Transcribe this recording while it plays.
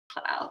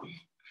Cloud.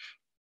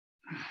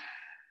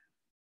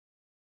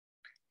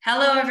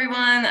 Hello, everyone.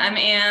 I'm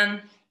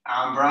Anne.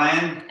 I'm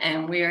Brian.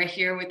 And we are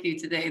here with you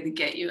today to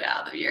get you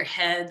out of your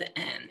head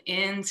and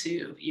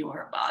into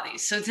your body.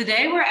 So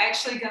today we're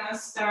actually going to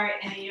start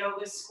in a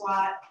yoga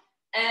squat.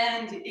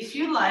 And if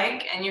you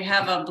like, and you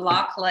have a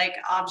block-like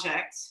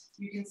object,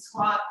 you can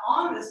squat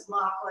on this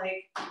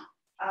block-like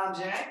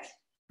object,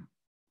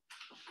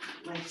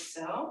 like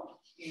so.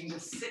 You can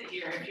just sit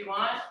here if you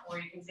want, or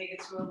you can take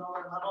it to a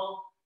lower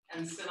level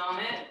and sit on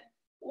it,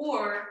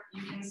 or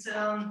you can sit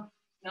on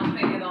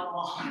nothing at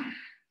all.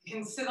 You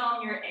can sit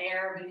on your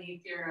air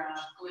beneath your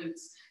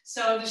glutes.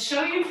 So to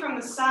show you from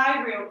the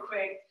side real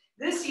quick,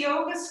 this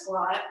yoga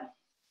squat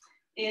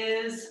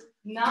is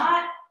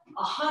not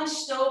a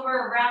hunched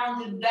over,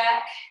 rounded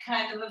back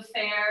kind of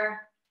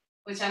affair,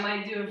 which I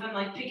might do if I'm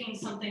like picking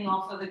something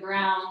off of the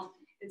ground.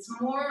 It's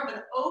more of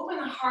an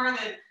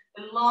open-hearted,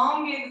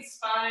 elongated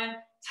spine,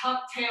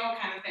 tuck tail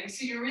kind of thing.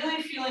 So you're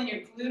really feeling your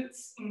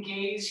glutes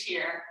engage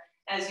here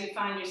as you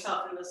find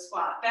yourself in the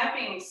squat. That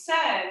being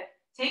said,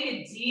 take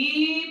a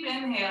deep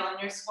inhale in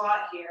your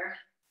squat here.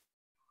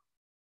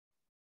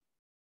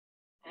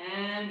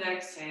 And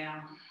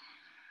exhale.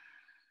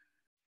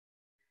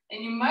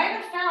 And you might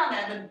have found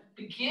at the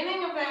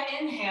beginning of that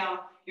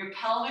inhale, your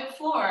pelvic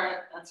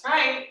floor, that's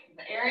right,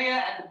 the area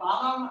at the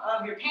bottom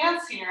of your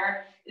pants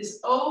here is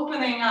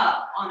opening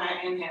up on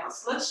that inhale.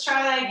 So let's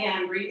try that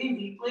again, breathing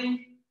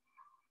deeply.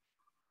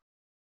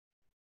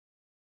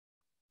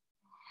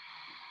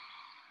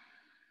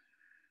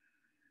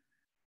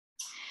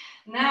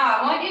 Now,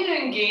 I want you to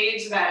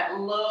engage that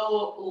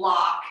low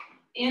lock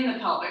in the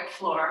pelvic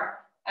floor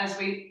as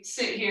we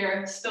sit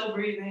here, still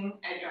breathing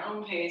at your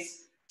own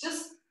pace.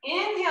 Just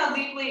inhale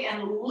deeply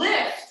and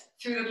lift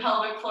through the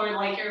pelvic floor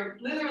like you're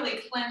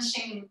literally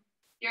clenching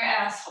your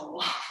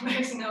asshole.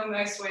 There's no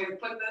nice way to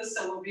put this,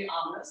 so we'll be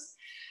honest.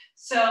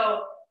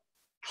 So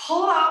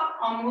pull up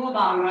on mula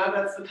bandha,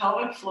 that's the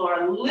pelvic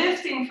floor,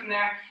 lifting from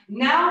there.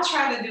 Now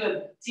try to do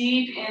a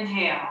deep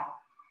inhale.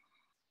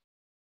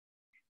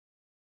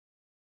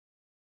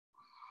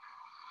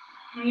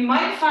 You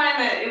might find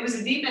that it was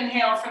a deep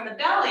inhale from the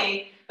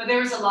belly, but there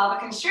was a lot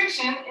of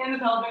constriction in the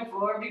pelvic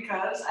floor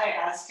because I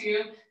asked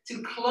you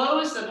to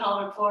close the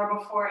pelvic floor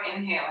before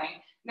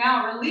inhaling.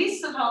 Now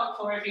release the pelvic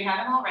floor if you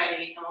haven't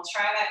already, and we'll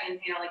try that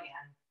inhale again.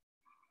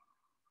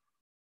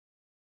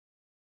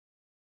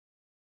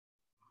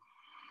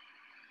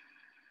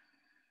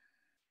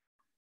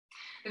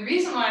 The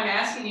reason why I'm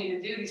asking you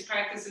to do these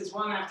practices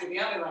one after the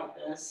other like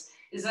this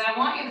is that I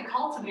want you to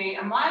cultivate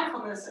a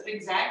mindfulness of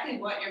exactly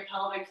what your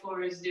pelvic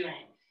floor is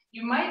doing.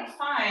 You might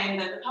find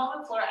that the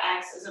pelvic floor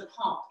acts as a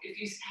pump. If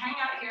you hang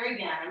out here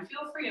again, and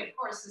feel free, of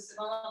course, to sit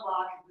on the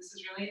block if this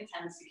is really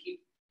intense to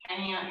keep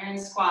hanging out here in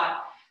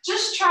squat.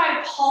 Just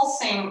try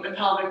pulsing the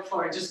pelvic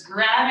floor, just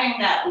grabbing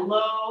that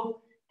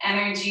low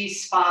energy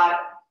spot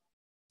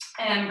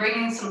and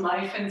bringing some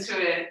life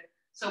into it.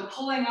 So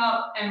pulling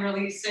up and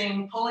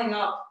releasing,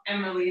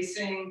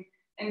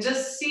 and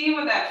just see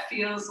what that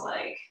feels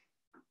like.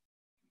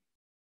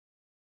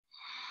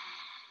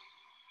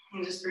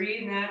 And just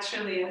breathe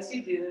naturally as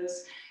you do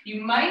this.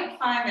 You might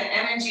find that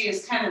energy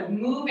is kind of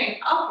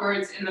moving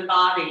upwards in the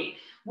body.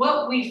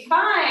 What we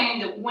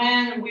find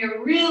when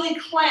we're really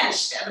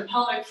clenched at the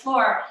pelvic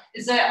floor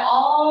is that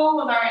all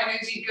of our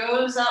energy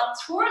goes up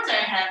towards our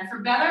head, for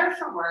better or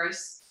for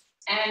worse,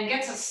 and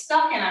gets us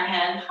stuck in our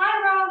head.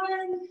 Hi,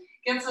 Robin.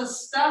 Gets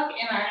us stuck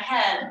in our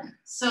head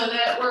so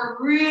that we're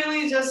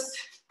really just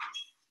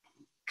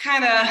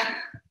kind of,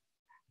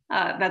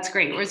 that's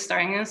great. We're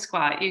starting in a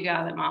squat. You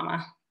got it,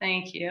 Mama.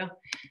 Thank you.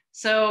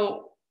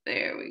 So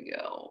there we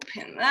go,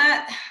 pin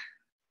that.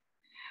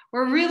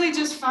 We're really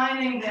just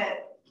finding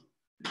that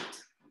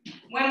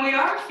when we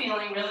are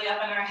feeling really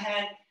up in our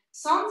head,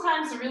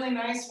 sometimes a really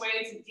nice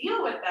way to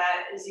deal with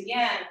that is,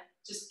 again,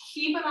 just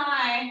keep an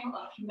eye,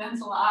 a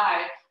mental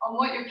eye, on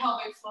what your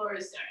pelvic floor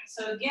is doing.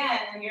 So again,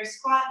 in your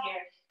squat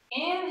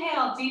here,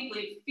 inhale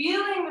deeply,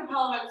 feeling the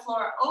pelvic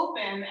floor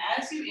open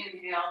as you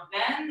inhale,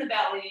 then the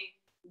belly,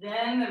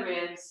 then the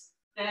ribs,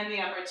 then the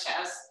upper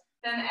chest.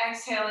 Then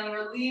exhaling,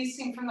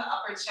 releasing from the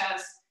upper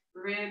chest,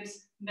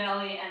 ribs,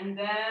 belly, and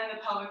then the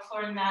pelvic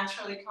floor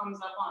naturally comes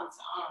up on its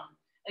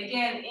own.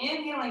 Again,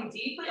 inhaling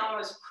deeply,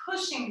 almost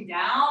pushing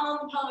down on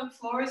the pelvic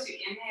floor as you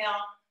inhale.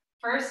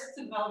 First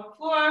to the pelvic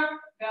floor,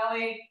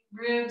 belly,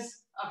 ribs,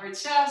 upper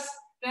chest,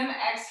 then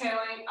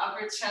exhaling,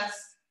 upper chest,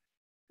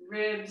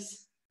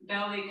 ribs,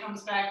 belly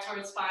comes back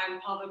towards spine,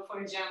 pelvic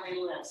floor gently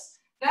lifts.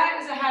 That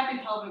is a happy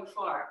pelvic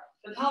floor.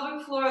 The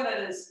pelvic floor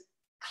that is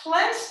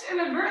clenched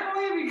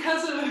inadvertently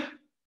because of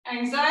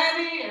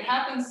anxiety, it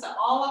happens to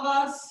all of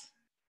us,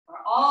 where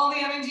all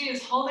the energy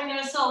is holding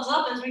ourselves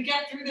up as we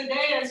get through the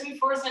day, as we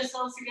force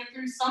ourselves to get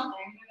through something.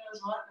 Who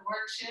knows what, the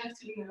work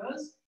shift, who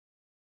knows?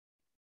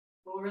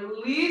 We'll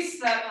release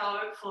that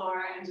pelvic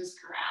floor and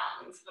just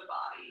ground into the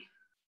body.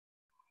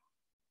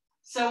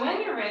 So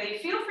when you're ready,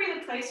 feel free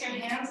to place your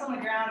hands on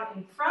the ground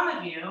in front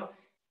of you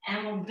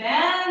And we'll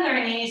bend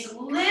our knees,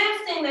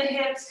 lifting the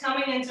hips,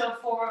 coming into a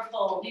forward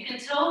fold. You can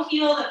toe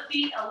heel the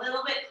feet a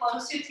little bit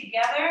closer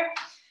together.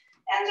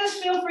 And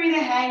just feel free to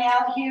hang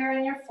out here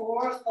in your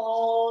forward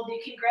fold. You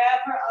can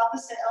grab for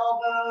opposite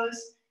elbows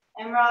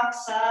and rock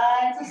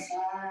side to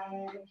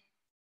side.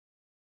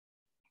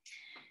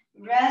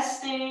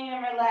 Resting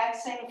and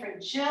relaxing for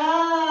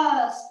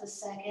just a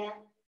second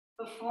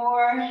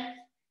before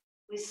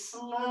we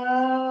slowly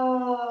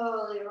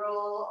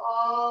roll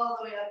all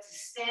the way up to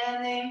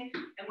standing.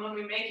 And when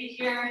we make it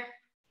here,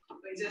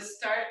 we just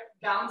start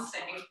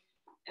bouncing.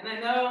 And I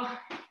know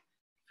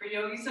for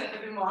yogis that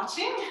have been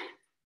watching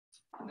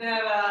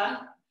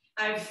that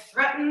I've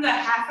threatened a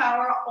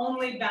half-hour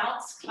only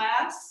bounce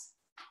class.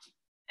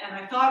 And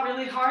I thought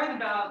really hard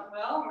about,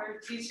 well, we're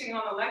teaching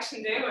on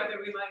election day whether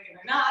we like it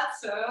or not.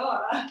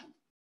 So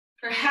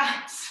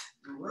perhaps,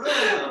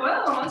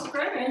 well, let's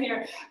pray in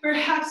here.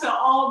 Perhaps an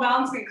all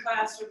bouncing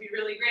class would be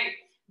really great.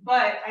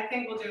 But I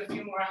think we'll do a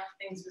few more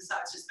things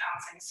besides just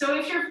bouncing. So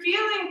if you're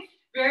feeling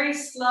very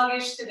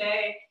sluggish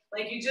today,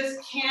 like you just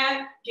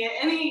can't get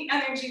any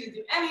energy to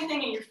do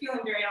anything and you're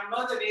feeling very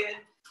unmotivated,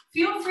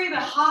 feel free to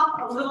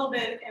hop a little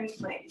bit in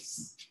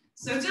place.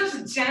 So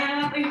just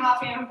gently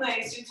hopping in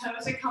place. Your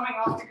toes are coming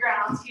off the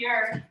ground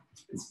here.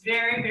 It's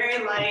very,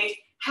 very light.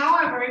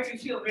 However, if you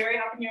feel very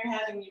up in your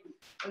head and you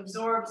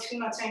absorb too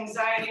much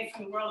anxiety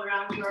from the world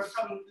around you or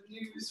from the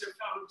news or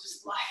from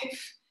just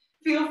life,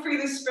 feel free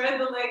to spread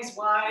the legs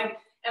wide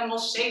and we'll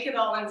shake it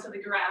all into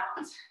the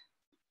ground.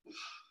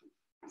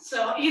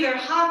 So either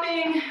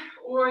hopping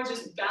or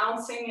just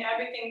bouncing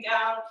everything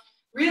down.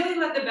 Really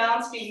let the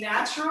bounce be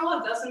natural.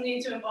 It doesn't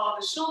need to involve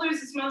the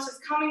shoulders as much as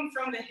coming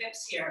from the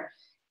hips here.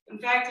 In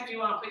fact, if you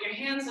want to put your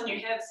hands on your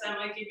hips, that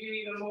might give you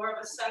even more of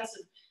a sense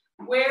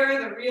of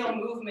where the real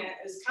movement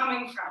is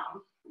coming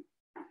from.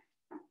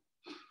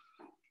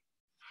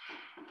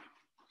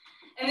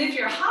 And if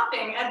you're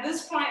hopping, at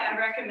this point, I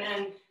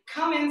recommend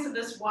come into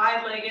this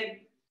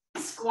wide-legged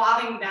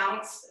squatting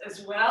bounce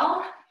as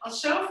well. I'll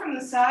show from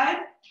the side.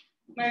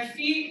 My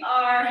feet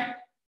are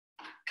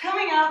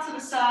coming out to the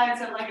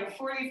sides at like a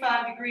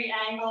 45-degree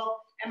angle,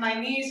 and my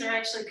knees are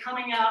actually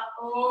coming out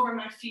over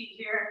my feet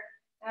here.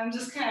 And I'm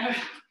just kind of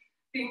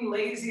being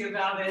lazy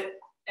about it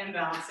and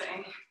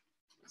bouncing.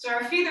 So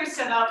our feet are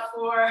set up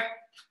for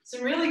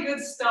some really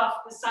good stuff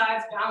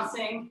besides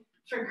bouncing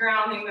for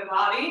grounding the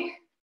body.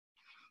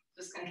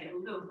 Just gonna get a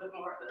little bit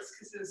more of this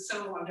because it's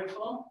so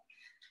wonderful.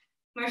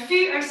 My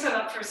feet are set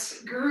up for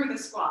Garuda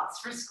squats,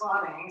 for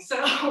squatting.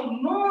 So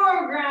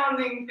more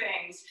grounding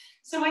things.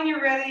 So when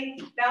you're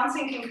ready,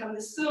 bouncing can come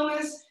to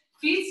stillness.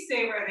 Feet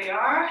stay where they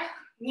are.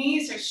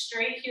 Knees are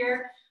straight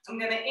here. I'm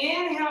gonna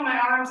inhale my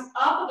arms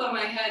up above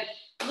my head,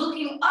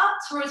 looking up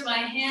towards my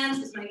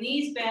hands as my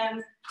knees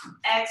bend.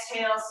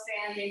 Exhale,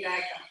 standing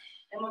back up.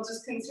 And we'll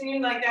just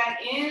continue like that.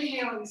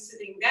 Inhaling,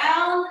 sitting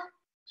down.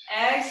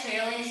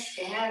 Exhaling,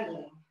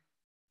 standing.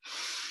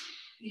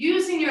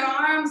 Using your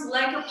arms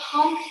like a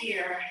pump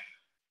here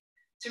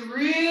to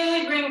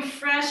really bring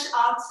fresh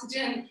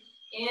oxygen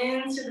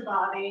into the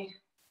body,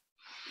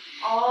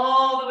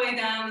 all the way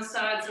down the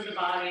sides of the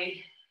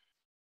body,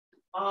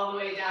 all the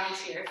way down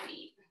to your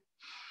feet.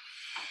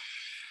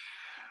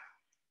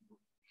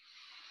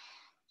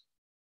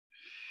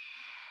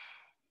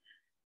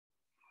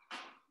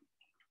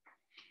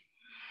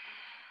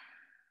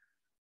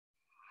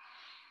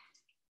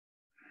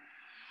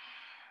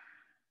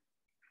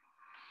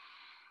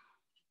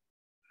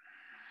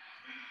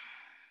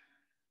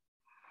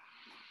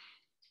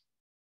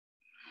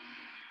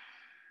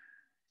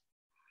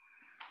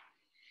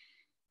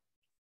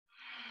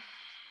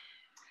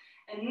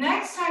 And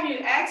next time you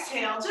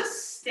exhale,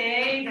 just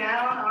stay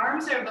down,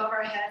 arms are above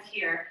our head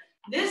here.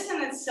 This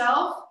in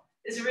itself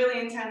is a really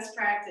intense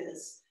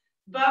practice,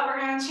 but we're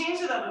gonna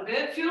change it up a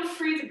bit. Feel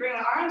free to bring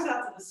the arms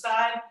out to the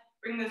side,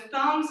 bring the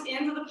thumbs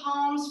into the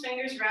palms,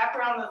 fingers wrap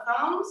around the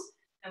thumbs,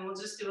 and we'll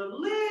just do a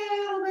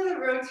little bit of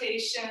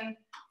rotation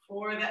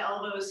for the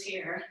elbows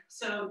here.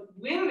 So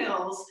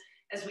windmills,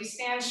 as we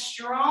stand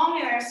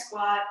strong in our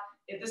squat.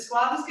 If the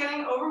squat is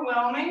getting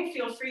overwhelming,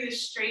 feel free to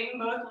straighten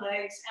both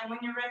legs. And when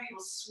you're ready, we'll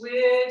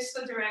switch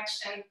the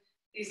direction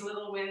these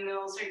little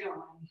windmills are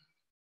going.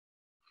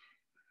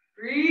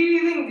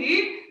 Breathing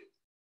deep.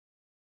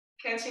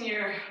 Catching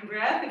your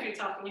breath if you're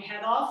talking your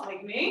head off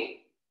like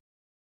me.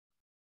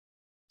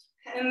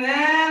 And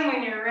then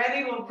when you're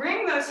ready, we'll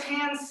bring those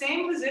hands,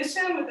 same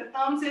position with the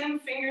thumbs in,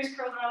 fingers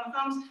curled around the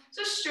thumbs,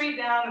 just straight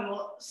down, and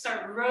we'll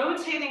start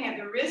rotating at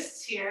the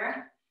wrists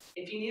here.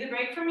 If you need a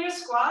break from your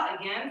squat,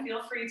 again,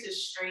 feel free to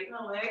straighten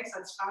the legs,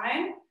 that's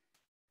fine.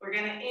 We're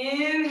gonna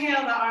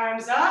inhale the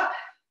arms up.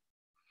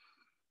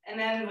 And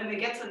then when they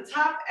get to the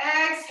top,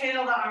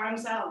 exhale the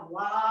arms out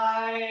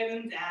wide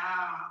and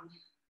down.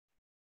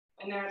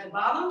 When they're at the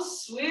bottom,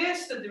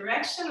 switch the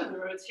direction of the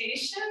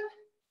rotation.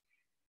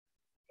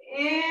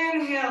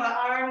 Inhale the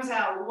arms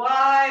out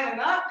wide and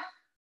up.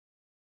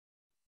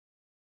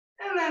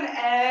 And then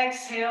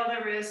exhale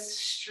the wrists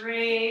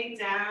straight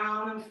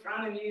down in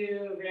front of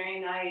you. Very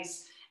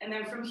nice. And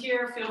then from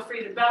here, feel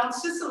free to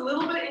bounce just a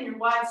little bit in your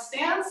wide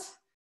stance.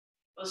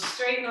 We'll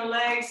straighten the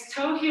legs,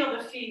 toe heel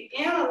the feet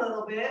in a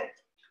little bit.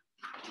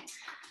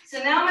 So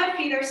now my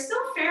feet are still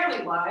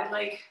fairly wide,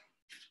 like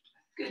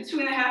good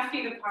 2.5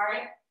 feet apart.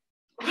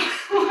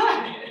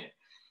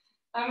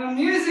 I'm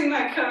amusing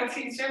my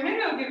co-teacher.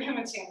 Maybe I'll give him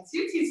a chance.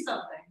 You teach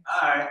something.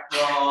 All right.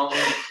 Well,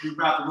 you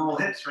brought the roll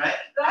hips, right?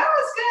 That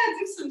was good.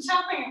 Do some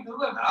chopping of the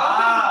wood.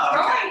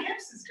 Rolling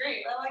hips is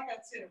great. I like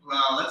that too.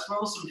 Well, let's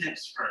roll some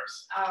hips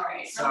first. All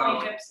right. So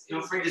rolling hips.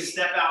 Feel free to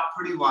step out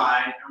pretty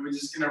wide, and we're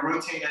just going to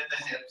rotate at the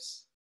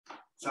hips.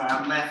 Sorry,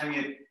 I'm laughing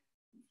at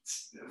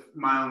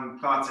my own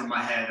thoughts in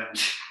my head. I'm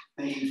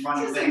thinking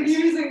funny just things.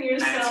 Amusing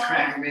yourself. And it's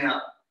cracking me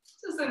up.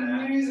 Just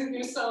amusing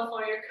yourself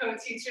while your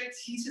co-teacher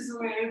teaches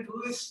away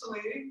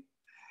blissfully.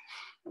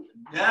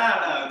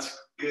 No, it's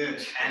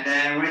good. And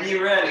then when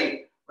you're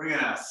ready, we're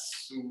gonna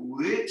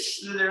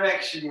switch the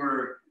direction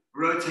we're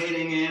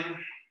rotating in.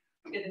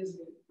 It is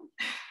good.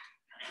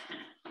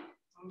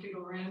 Some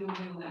people randomly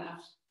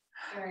laugh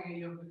during a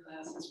yoga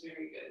class. It's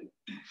very good.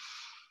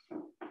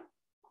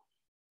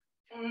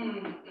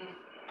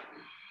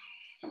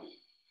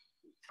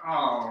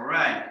 All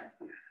right.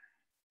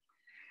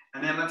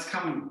 And then let's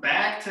come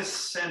back to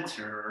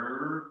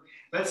center.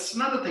 That's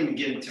another thing to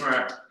get into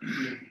our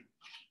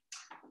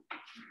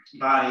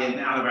body and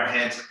out of our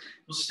heads.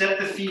 We'll step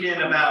the feet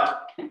in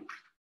about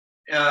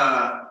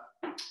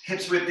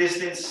hips width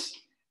distance,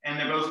 and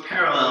they're both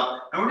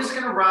parallel. And we're just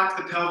gonna rock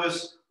the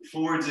pelvis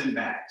forwards and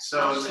back.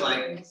 So it's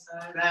like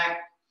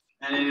back,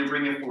 and then you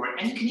bring it forward.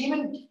 And you can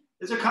even,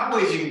 there's a couple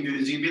ways you can do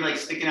this. You can be like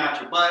sticking out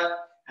your butt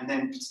and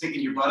then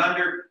sticking your butt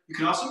under. You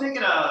can also make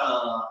it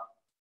a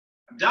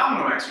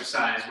abdominal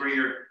exercise where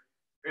you're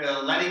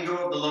letting go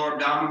of the lower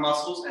abdominal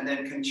muscles and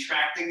then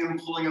contracting them,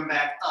 pulling them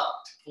back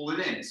up to pull it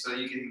in. So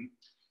you can,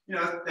 you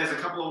know, there's a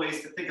couple of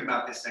ways to think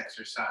about this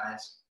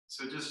exercise.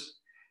 So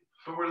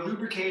but we're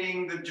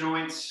lubricating the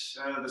joints,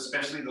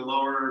 especially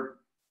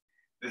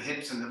the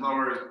hips and the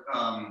lower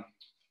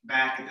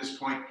back at this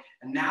point.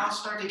 And now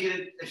start to get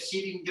it, see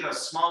if you can get a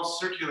small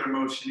circular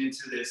motion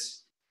into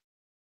this.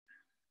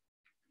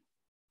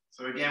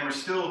 So again, we're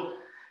still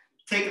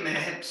taking the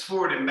hips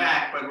forward and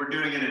back, but we're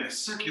doing it in a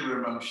circular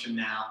motion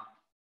now.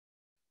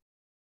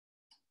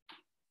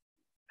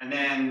 And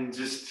then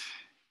just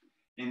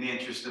in the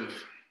interest of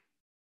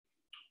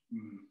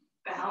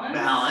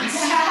balance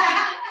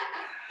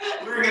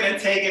we're gonna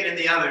take it in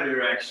the other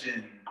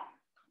direction.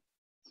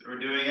 So we're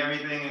doing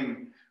everything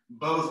in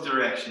both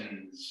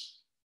directions.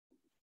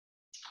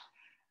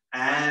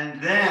 And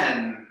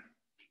then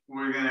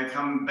we're gonna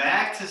come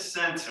back to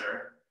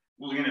center.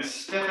 We're gonna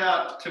step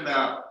out to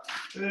about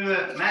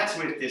max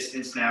width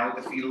distance now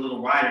with the feet a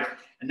little wider.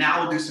 And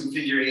now we'll do some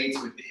figure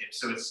eights with the hips.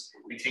 So it's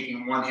like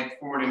taking one hip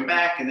forward and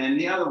back, and then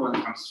the other one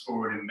comes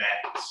forward and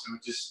back. So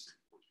it's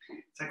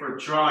like we're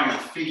drawing a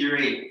figure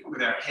eight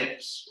with our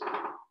hips.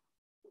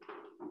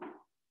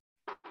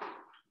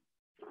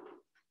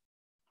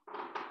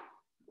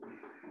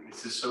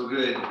 This is so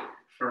good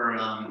for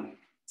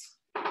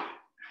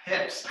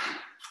hips.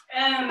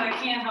 And I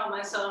can't help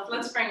myself.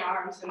 Let's bring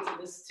arms into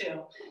this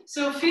too.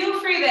 So feel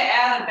free to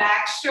add a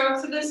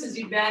backstroke to this as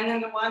you bend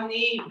into one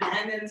knee,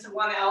 bend into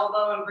one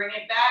elbow and bring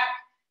it back,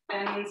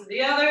 bend into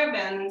the other,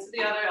 bend into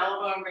the other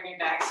elbow and bring it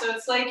back. So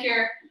it's like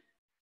you're,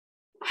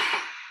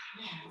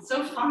 it's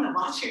so fun to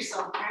watch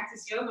yourself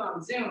practice yoga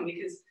on Zoom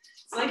because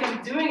it's like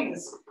I'm doing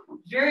this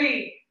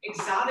very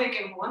exotic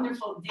and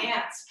wonderful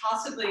dance,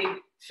 possibly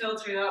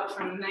filtered up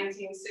from the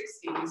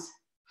 1960s.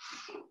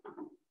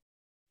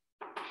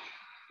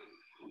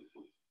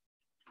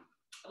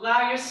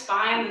 Allow your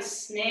spine to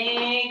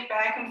snake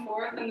back and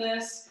forth in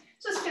this,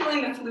 just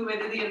feeling the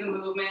fluidity of the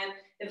movement.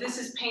 If this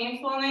is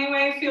painful in any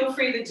way, feel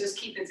free to just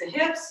keep it to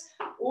hips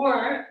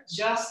or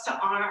just to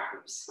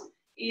arms.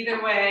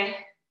 Either way,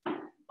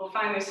 we'll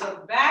find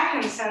ourselves back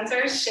in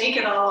center, shake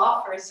it all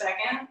off for a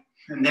second.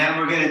 And then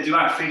we're gonna do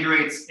our figure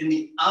eights in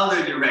the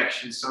other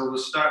direction. So we'll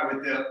start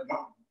with the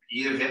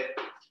either hip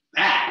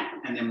back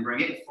and then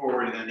bring it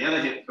forward, and then the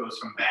other hip goes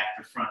from back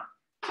to front.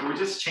 So we're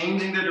just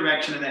changing the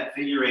direction of that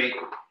figure eight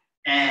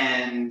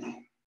and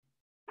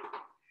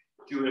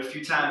do it a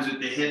few times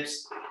with the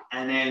hips,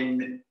 and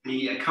then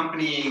the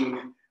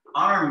accompanying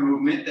arm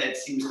movement that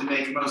seems to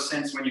make most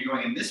sense when you're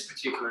going in this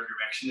particular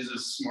direction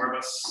is more of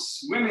a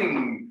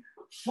swimming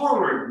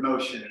forward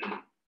motion.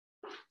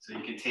 So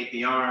you can take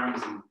the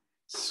arms and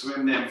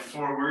swim them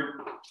forward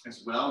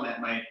as well.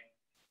 That might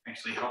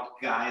actually help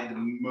guide the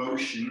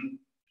motion.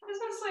 Is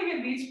this like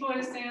a Beach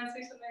Boys dance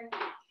or something?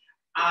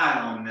 I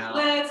don't know.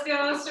 Let's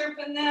go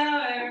surfing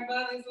now.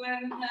 Everybody's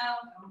learning how.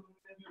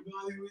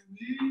 Everybody with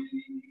me.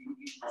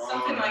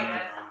 Something like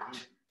that.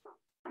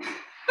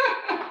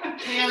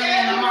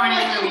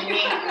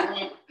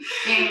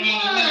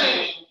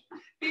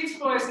 Beach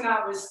Boys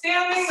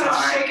notwithstanding,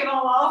 let's shake it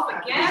all off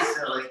again.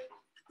 Silly.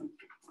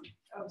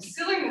 Oh,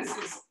 silliness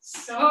is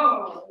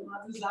so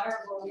not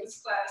desirable in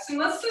this class. And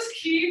let's just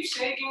keep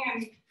shaking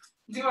and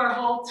do our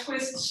whole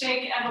twist,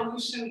 shake,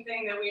 evolution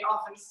thing that we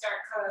often start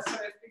class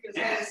with because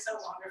that is so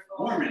wonderful.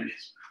 Warm in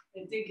this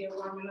room. It did get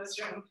warm in this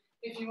room.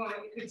 If you want,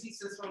 you could teach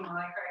this one while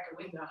I crack a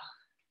window.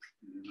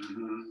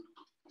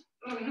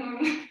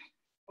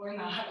 Or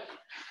not.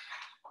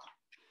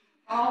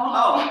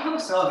 Oh,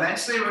 so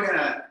eventually we're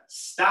gonna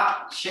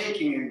stop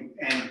shaking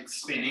and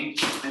spinning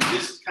and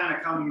just kind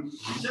of come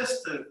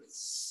just a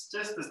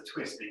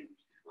twisting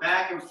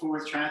back and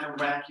forth, trying to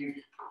whack your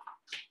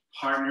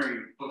partner,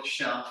 your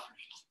bookshelf,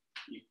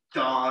 your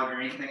dog, or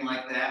anything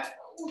like that.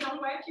 Oh,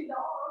 don't whack your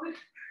dog.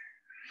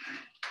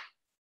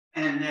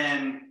 And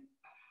then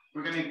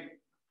we're gonna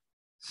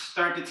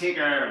start to take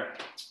our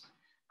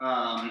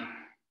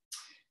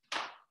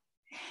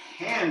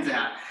hands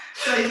out.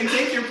 So you can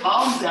take your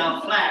palms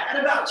down flat at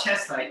about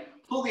chest height.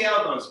 Pull the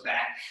elbows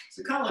back.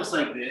 So it kind of looks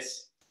like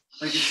this,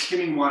 like you're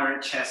skimming water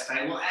at chest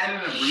height. We'll add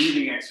in a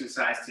breathing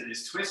exercise to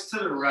this. Twist to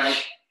the right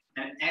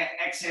and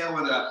exhale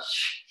with a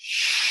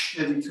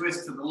as you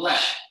twist to the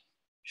left.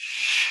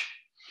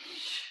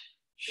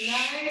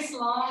 Nice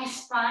long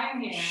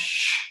spine here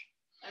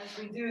as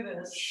we do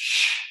this.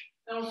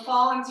 Don't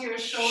fall into your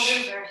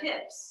shoulders or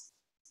hips.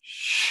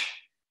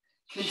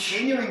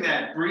 Continuing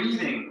that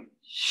breathing.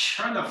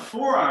 Turn the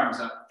forearms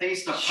up,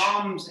 face the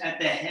palms at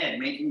the head,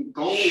 making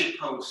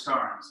goalpost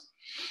arms.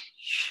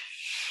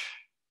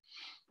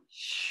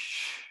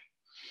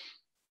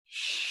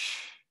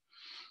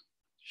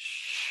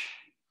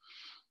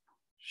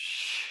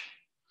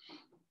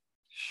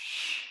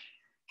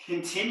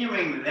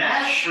 Continuing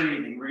that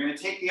breathing, we're going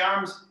to take the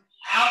arms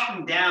out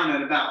and down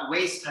at about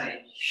waist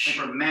height, like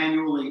we're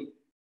manually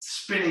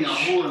spinning a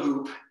hula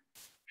hoop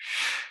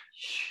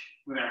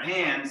with our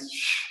hands.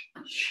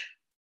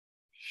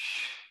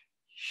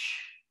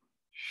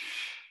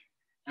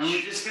 And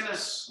we're just gonna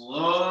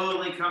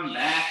slowly come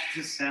back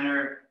to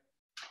center.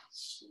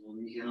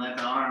 Slowly, you can let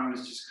the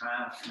arms just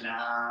kind of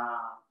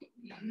flop.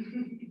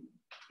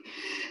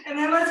 And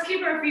then let's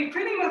keep our feet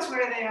pretty much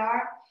where they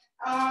are.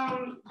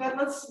 But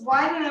let's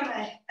widen them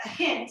a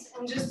hint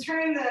and just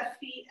turn the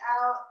feet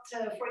out to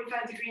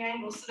 45-degree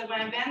angles so that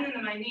when I bend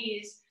into my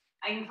knees,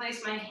 I can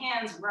place my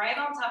hands right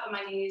on top of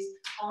my knees,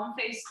 palm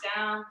face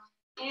down,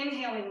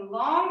 inhaling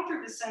long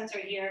through the center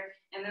here.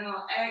 And then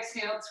I'll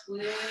exhale,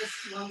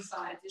 twist one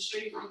side to show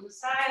you from the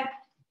side.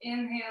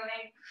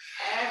 Inhaling,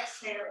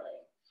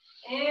 exhaling,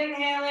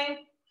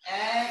 inhaling,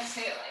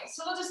 exhaling.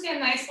 So we'll just get a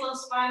nice little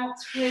spinal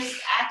twist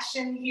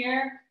action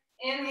here.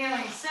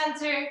 Inhaling,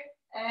 center,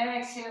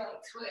 exhaling,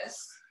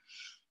 twist.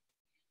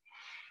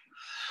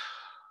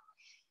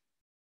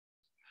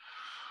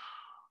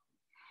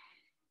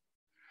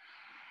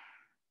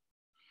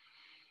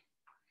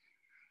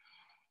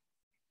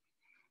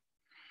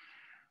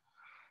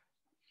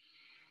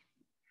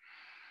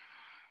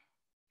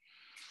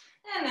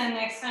 And then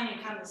next time you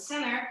come to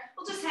center,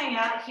 we'll just hang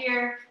out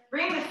here.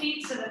 Bring the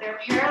feet so that they're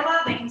parallel.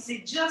 They can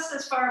stay just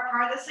as far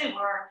apart as they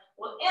were.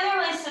 We'll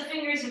interlace the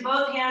fingers in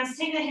both hands.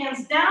 Take the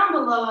hands down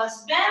below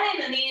us,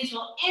 bending the knees.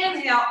 We'll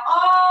inhale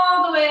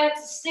all the way up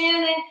to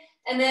standing,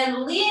 and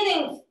then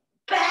leaning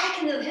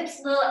back into the hips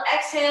a little.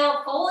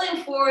 Exhale,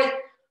 folding forward.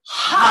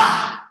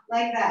 Ha!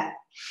 Like that.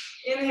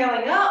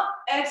 Inhaling up,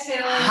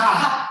 exhaling.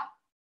 Ha!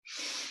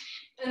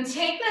 And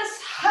take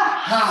this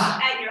ha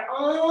at your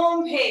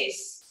own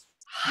pace.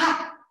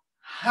 Ha,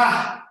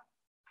 ha,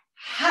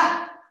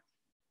 ha, ha,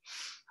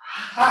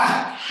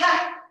 ha,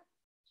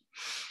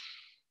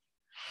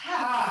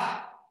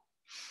 ha,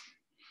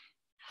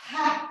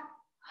 ha,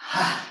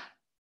 ha,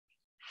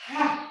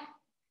 ha,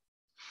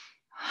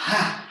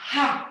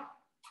 ha,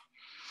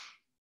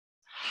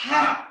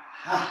 ha,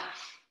 ha,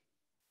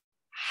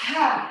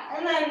 ha.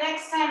 And then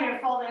next time you're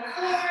folding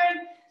forward,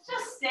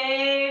 just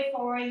stay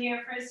forward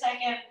here for a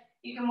second.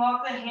 You can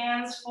walk the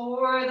hands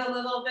forward a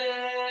little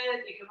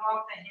bit. You can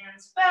walk the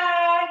hands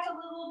back a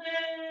little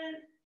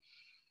bit.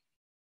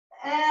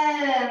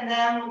 And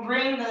then we'll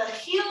bring the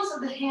heels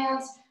of the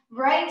hands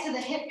right to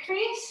the hip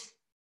crease.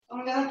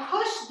 I'm going to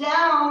push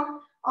down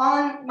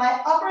on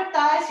my upper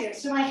thighs here.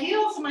 So my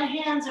heels and my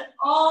hands are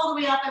all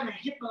the way up at my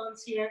hip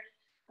bones here.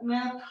 I'm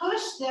going to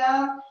push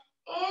down,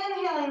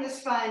 inhaling the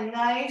spine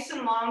nice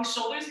and long.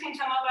 Shoulders can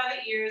come up by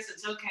the ears.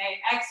 It's okay.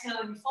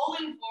 Exhaling,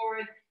 folding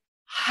forward.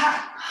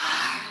 Ha.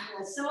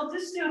 So we'll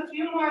just do a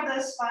few more of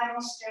those spinal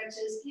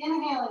stretches.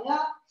 Inhaling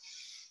up.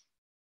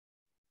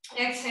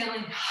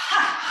 Exhaling.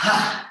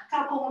 Ha.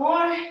 Couple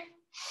more.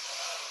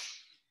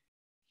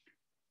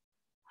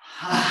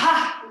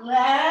 Ha.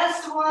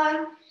 Last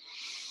one.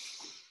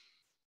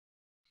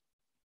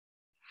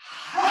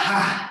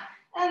 Ha.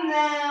 And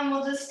then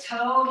we'll just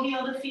toe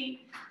heel the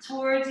feet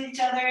towards each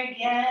other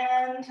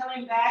again.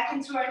 Coming back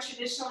into our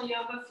traditional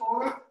yoga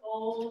forward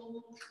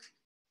fold.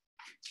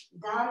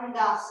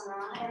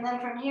 Dandasana, and then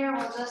from here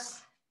we'll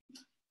just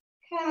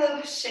kind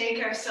of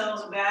shake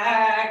ourselves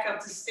back up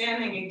to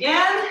standing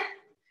again.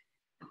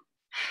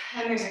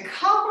 And there's a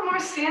couple more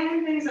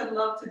standing things I'd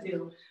love to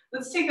do.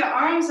 Let's take the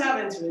arms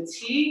out into a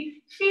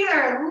T. Feet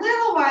are a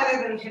little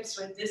wider than hips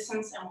width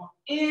distance, and we'll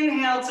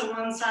inhale to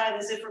one side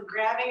as if we're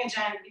grabbing a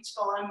giant beach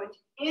ball, and we're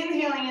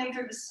inhaling in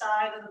through the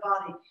side of the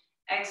body.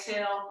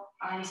 Exhale,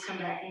 arms come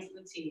back into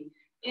the T.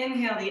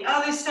 Inhale the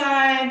other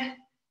side,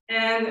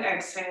 and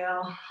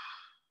exhale.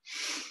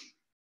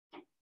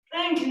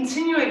 And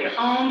continue at your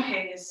own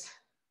pace.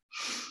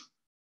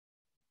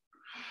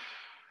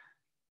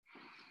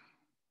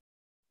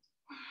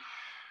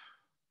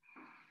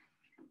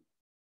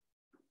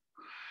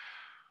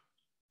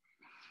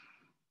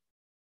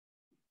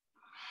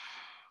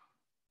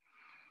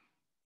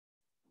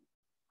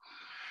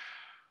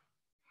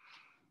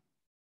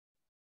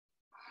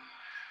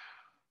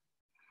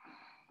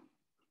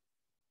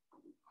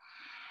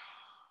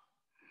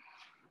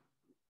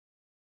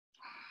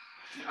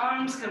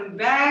 Arms come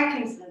back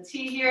into the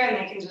T here, and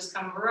they can just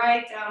come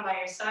right down by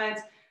your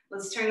sides.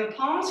 Let's turn the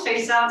palms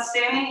face out,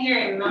 standing here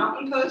in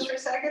mountain pose for a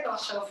second. I'll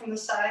show from the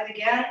side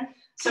again.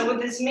 So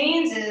what this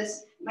means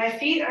is my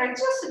feet are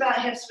just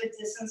about hips width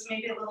distance,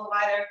 maybe a little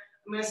wider.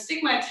 I'm going to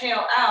stick my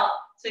tail out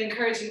to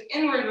encourage an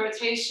inward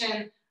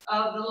rotation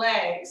of the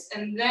legs.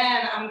 And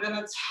then I'm going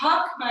to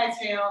tuck my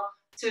tail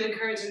to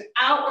encourage an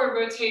outward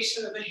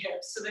rotation of the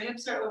hips. So the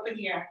hips are open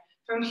here.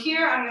 From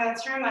here, I'm going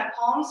to turn my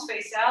palms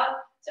face out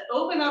to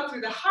open up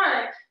through the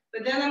heart,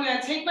 but then I'm going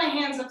to take my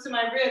hands up to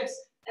my ribs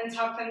and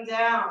tuck them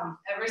down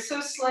ever so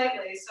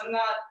slightly. So I'm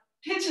not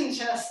pigeon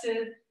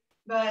chested,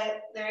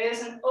 but there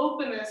is an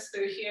openness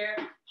through here.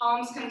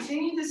 Palms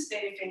continue to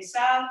stay face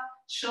out,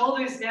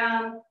 shoulders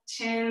down,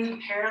 chin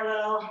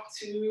parallel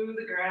to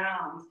the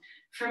ground.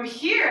 From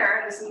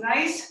here, this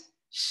nice,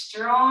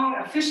 strong,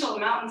 official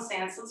mountain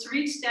stance. Let's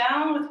reach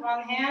down with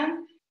one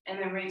hand and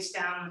then reach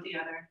down with the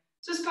other.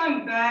 Just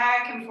going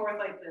back and forth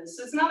like this.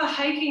 So it's not a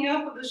hiking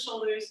up of the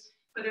shoulders,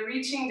 but a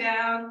reaching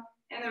down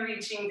and a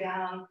reaching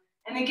down.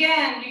 And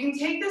again, you can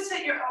take this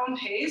at your own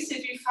pace.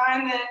 If you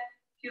find that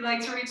you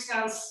like to reach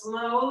down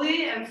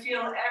slowly and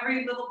feel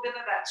every little bit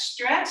of that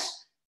stretch,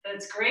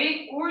 that's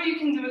great. Or you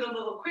can do it a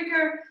little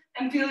quicker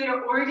and feel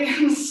your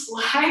organs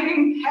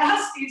sliding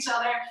past each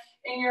other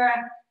in your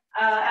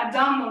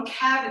abdominal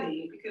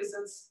cavity, because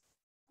that's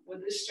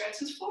what this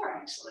stretch is for,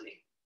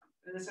 actually.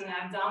 It is an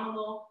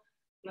abdominal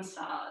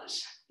massage,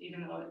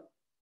 even though it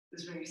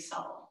is very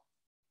subtle.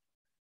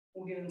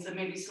 We'll get into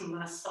maybe some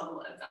less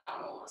subtle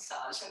abdominal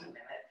massage in a minute.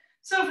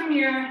 So from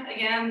here,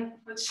 again,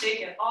 let's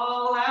shake it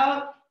all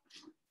out.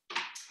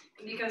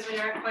 Because we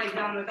aren't quite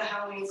done with the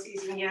Halloween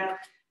season yet,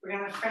 we're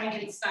going to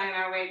Frankenstein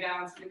our way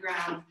down to the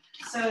ground.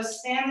 So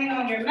standing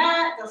on your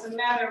mat, doesn't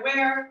matter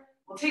where,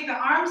 we'll take the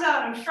arms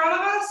out in front of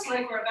us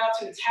like we're about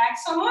to attack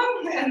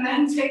someone, and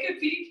then take a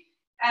peek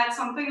at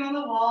something on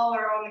the wall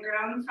or on the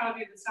ground in front of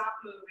you that's not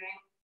moving.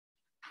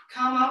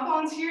 Come up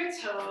onto your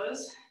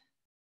toes,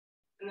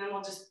 and then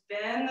we'll just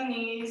bend the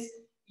knees,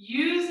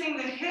 using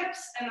the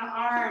hips and the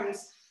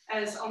arms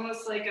as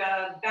almost like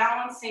a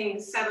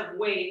balancing set of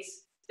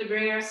weights to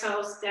bring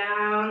ourselves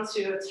down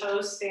to a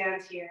toe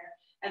stand here.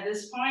 At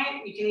this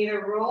point, you can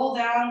either roll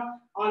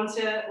down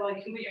onto, well,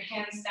 you can put your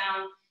hands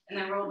down and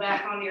then roll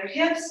back onto your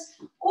hips,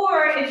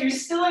 or if you're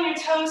still in your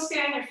toe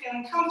stand, you're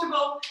feeling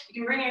comfortable, you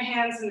can bring your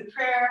hands into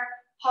prayer,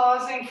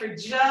 pausing for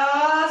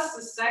just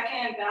a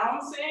second,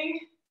 balancing.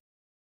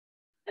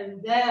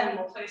 And then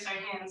we'll place our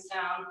hands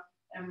down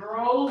and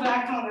roll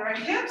back on the right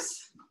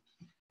hips.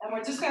 And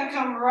we're just going to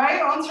come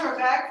right onto our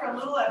back for a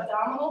little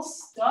abdominal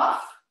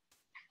stuff.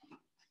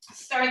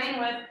 Starting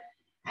with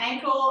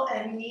ankle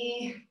and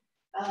knee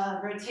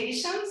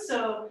rotation.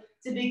 So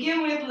to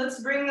begin with,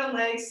 let's bring the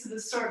legs to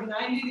this sort of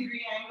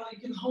 90-degree angle. You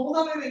can hold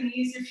under the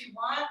knees if you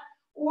want,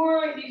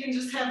 or you can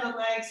just have the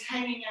legs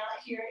hanging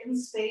out here in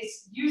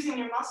space, using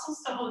your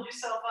muscles to hold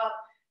yourself up.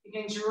 You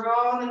can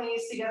draw the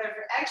knees together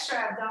for extra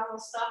abdominal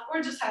stuff,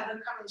 or just have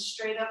them coming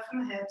straight up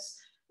from the hips.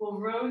 We'll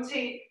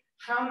rotate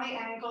from the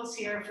ankles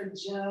here for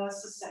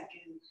just a second.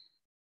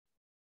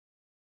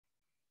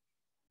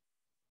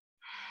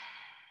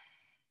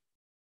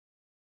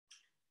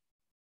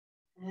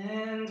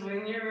 And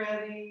when you're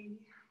ready,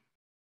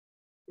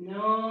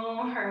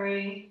 no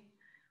hurry,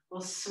 we'll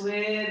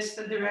switch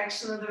the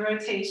direction of the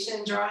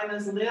rotation, drawing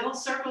those little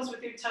circles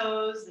with your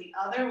toes the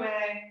other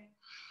way.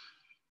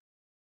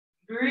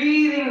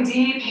 Breathing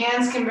deep,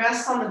 hands can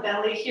rest on the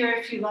belly here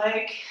if you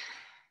like.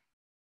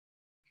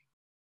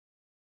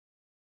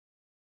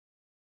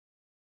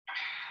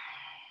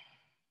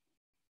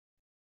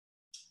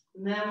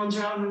 And then we'll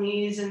draw the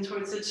knees in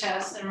towards the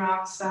chest and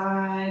rock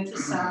side to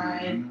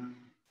side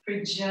for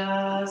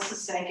just a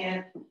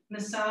second.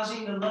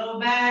 Massaging the low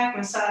back,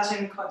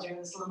 massaging the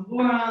quadratus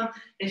lumborum.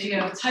 If you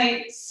have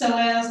tight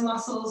psoas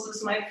muscles,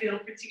 this might feel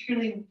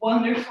particularly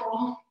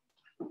wonderful.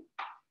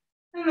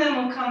 And then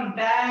we'll come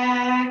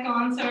back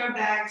onto our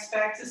backs,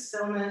 back to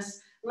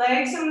stillness.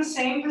 Legs in the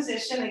same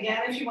position.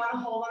 Again, if you want to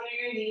hold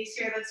under your knees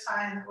here, that's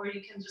fine. Or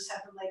you can just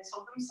have the legs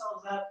hold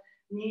themselves up.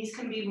 Knees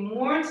can be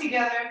more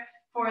together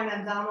for an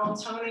abdominal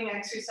toning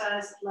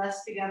exercise,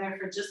 less together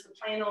for just the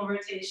plain old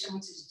rotation,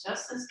 which is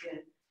just as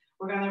good.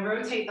 We're going to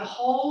rotate the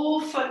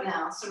whole foot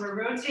now. So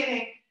we're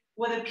rotating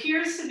what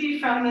appears to be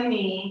from the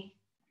knee,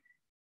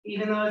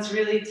 even though it's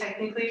really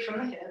technically from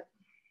the hip.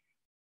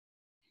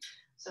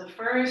 So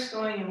first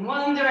going in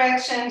one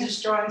direction,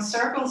 just drawing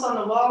circles on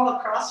the wall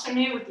across from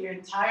you with your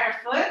entire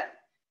foot.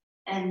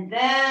 And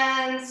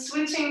then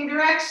switching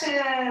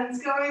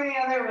directions, going the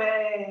other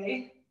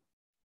way.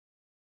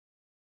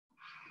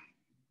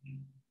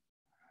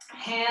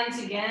 Hands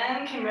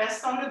again can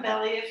rest on the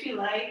belly if you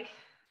like.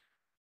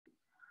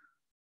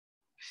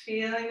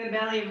 Feeling the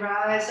belly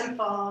rise and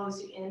fall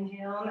as you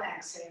inhale and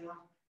exhale.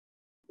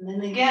 And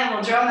then again,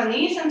 we'll draw the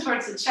knees in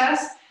towards the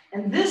chest.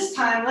 And this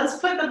time, let's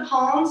put the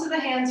palms of the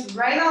hands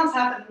right on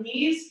top of the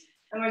knees.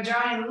 And we're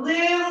drawing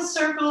little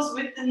circles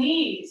with the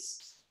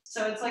knees.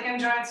 So it's like I'm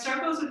drawing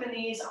circles with the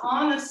knees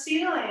on the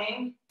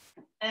ceiling.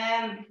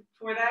 And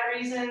for that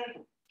reason,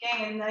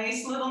 Getting a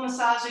nice little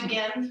massage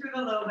again through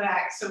the low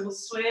back. So we'll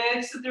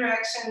switch the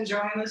direction,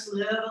 drawing those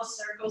little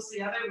circles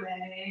the other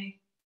way.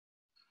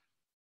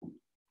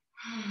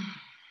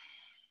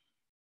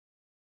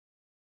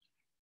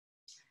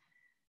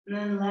 And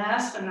then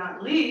last but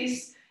not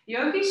least,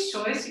 yogi's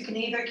choice, you can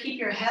either keep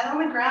your head on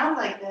the ground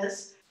like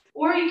this,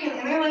 or you can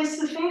interlace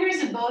the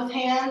fingers of both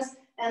hands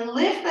and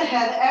lift the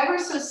head ever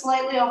so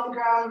slightly off the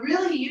ground,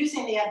 really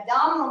using the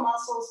abdominal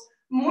muscles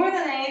more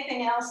than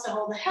anything else to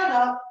hold the head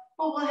up.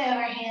 But we'll have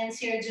our hands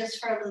here just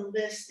for a little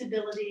bit of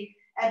stability.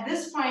 At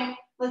this point,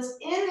 let's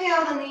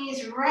inhale the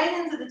knees right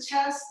into the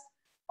chest,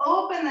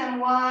 open them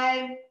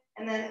wide,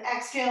 and then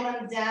exhale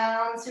them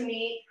down to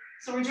meet.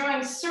 So we're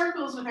drawing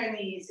circles with our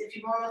knees. If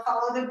you want to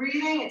follow the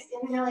breathing, it's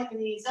inhaling the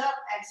knees up,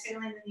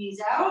 exhaling the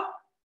knees out.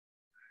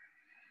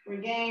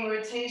 We're getting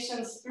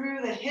rotations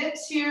through the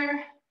hips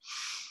here.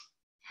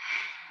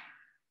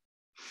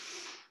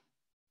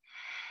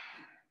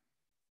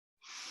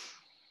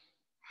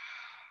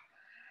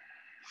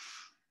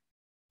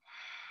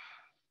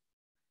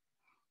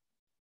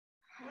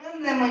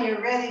 And then when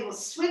you're ready, we'll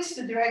switch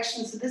the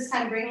direction. So this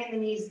time bringing the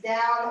knees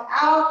down,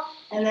 out,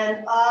 and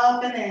then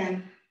up and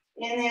in.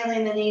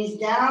 Inhaling the knees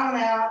down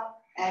and out,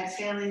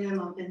 exhaling them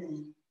up and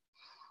in.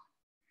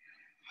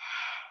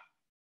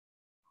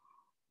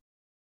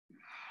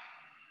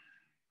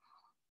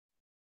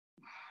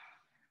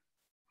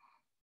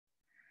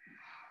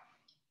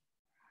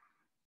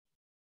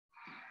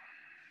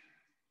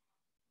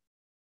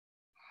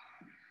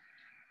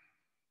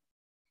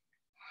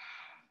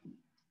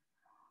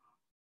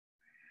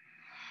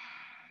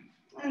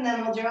 And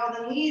then we'll draw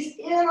the knees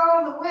in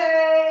all the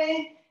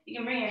way. You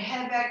can bring your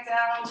head back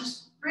down,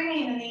 just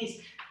bringing the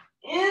knees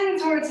in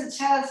towards the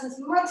chest as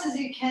much as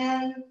you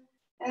can.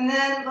 And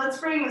then let's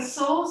bring the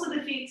soles of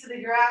the feet to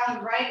the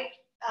ground right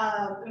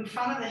in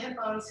front of the hip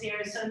bones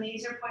here. So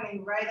knees are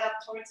pointing right up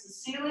towards the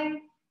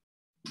ceiling.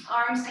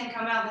 Arms can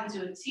come out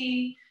into a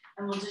T,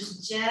 and we'll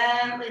just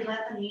gently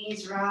let the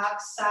knees rock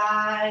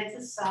side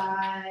to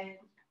side.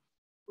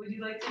 Would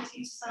you like to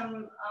teach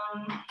some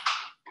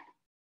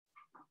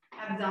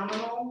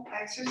abdominal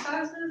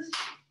exercises?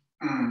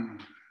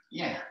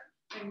 Yeah.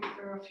 Maybe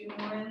throw a few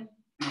more in.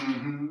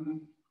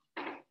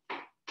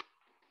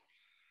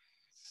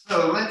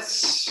 So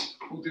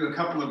we'll do a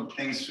couple of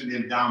things for the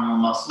abdominal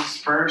muscles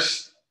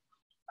first.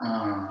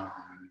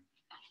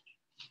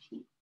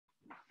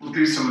 We'll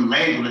do some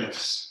leg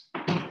lifts.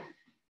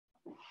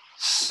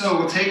 So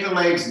we'll take the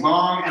legs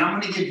long, and I'm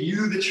going to give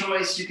you the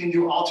choice. You can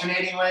do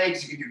alternating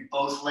legs. You can do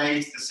both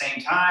legs at the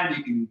same time.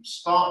 You can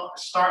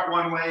start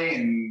one way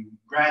and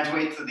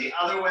graduate to the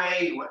other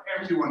way,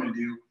 whatever you want to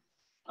do.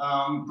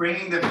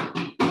 Bringing the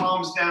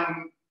palms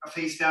down,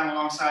 face down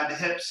alongside the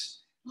hips.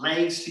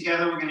 Legs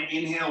together, we're going to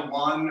inhale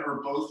one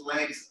or both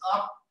legs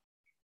up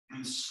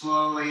and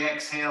slowly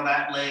exhale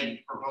that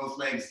leg or both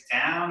legs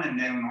down. And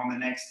then on the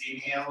next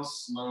inhale,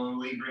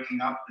 slowly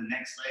bringing up the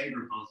next leg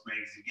or both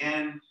legs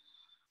again,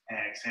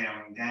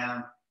 exhaling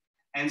down.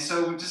 And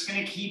so we're just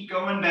going to keep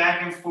going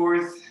back and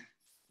forth.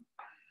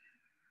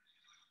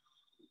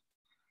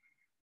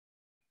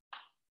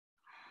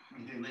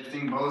 Either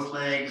lifting both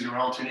legs or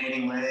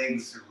alternating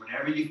legs or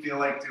whatever you feel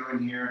like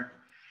doing here.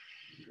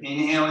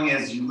 Inhaling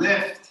as you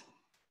lift.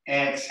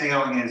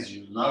 Exhaling as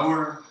you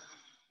lower.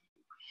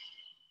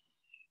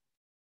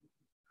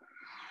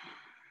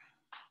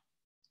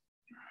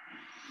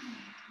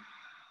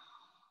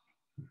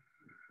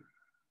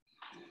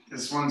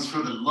 This one's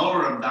for the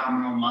lower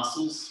abdominal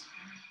muscles.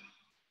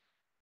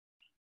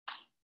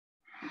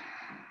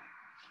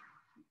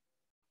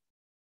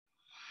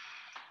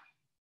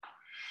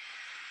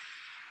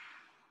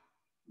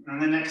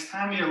 And the next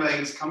time your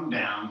legs come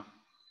down,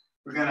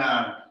 we're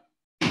gonna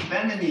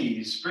bend the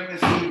knees, bring the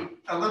feet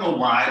a little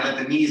wide, let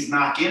the knees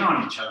knock in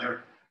on each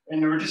other.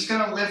 And we're just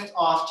gonna lift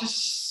off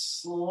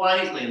just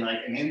slightly, like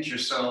an inch or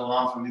so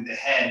off of the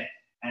head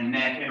and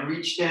neck, and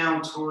reach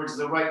down towards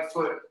the right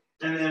foot,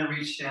 and then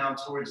reach down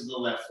towards the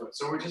left foot.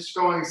 So we're just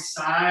going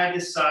side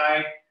to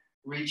side,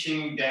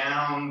 reaching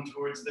down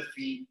towards the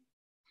feet.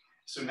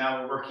 So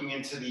now we're working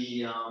into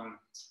the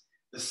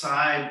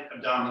side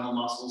abdominal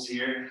muscles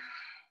here.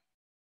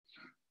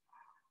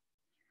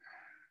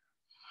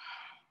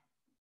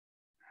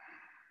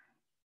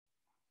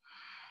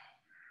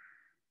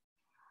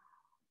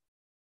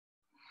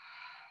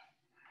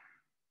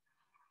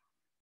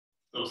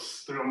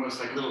 They're almost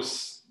like little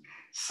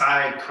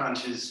side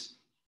crunches.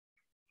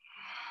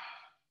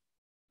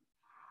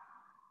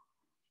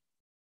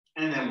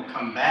 And then we'll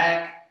come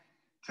back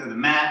to the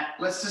mat.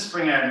 Let's just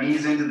bring our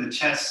knees into the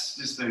chest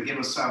just to give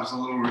ourselves a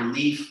little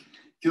relief.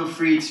 Feel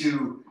free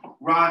to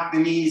rock the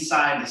knees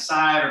side to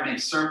side or make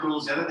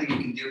circles. The other thing you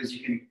can do is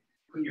you can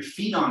put your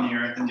feet on the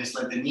earth and just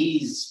let the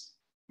knees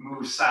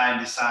move side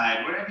to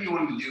side. Whatever you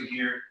want to do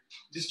here.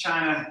 Just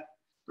trying to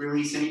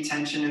release any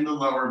tension in the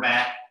lower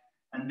back.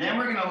 And then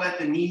we're gonna let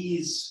the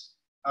knees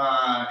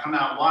come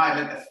out wide,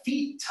 let the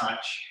feet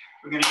touch.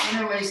 We're gonna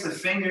interlace the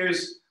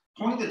fingers,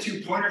 point the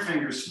two pointer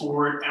fingers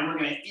forward, and we're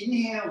gonna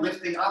inhale,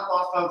 lifting up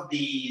off of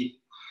the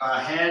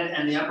head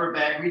and the upper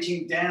back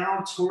reaching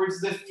down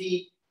towards the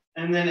feet,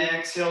 and then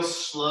exhale,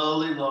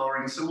 slowly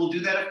lowering. So we'll do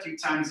that a few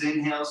times.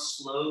 Inhale,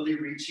 slowly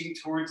reaching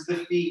towards the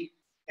feet.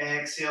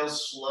 Exhale,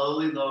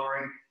 slowly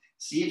lowering.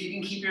 See if you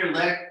can keep your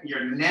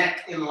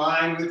neck in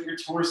line with your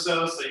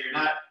torso, so you're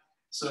not,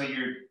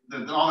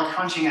 all the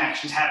crunching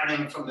actions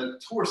happening from the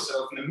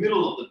torso, from the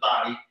middle of the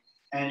body,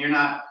 and you're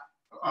not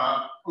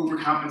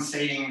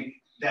overcompensating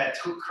that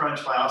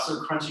crunch by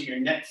also crunching your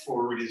neck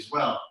forward as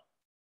well.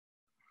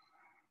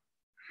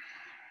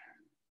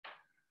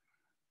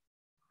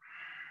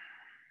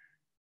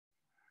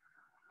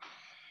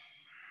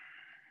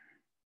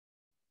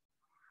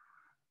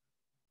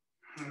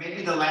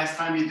 Maybe the last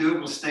time you do it,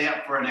 we'll stay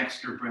up for an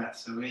extra breath.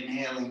 So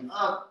inhaling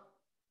up,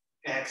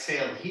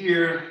 exhale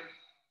here,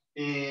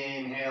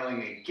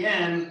 inhaling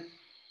again,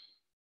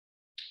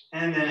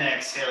 and then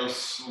exhale,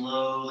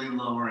 slowly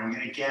lowering.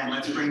 Again,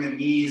 let's bring the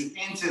knees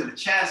into the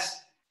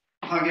chest,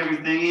 plug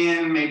everything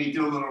in, maybe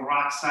do a little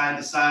rock side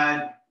to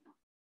side.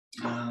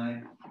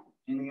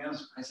 Anything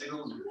else?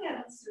 Bicycles? Yeah,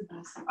 let's do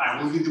bicycles.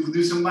 All right, we'll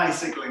do some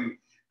bicycling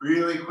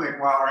really quick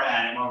while we're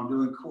at it, while we're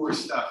doing core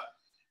stuff.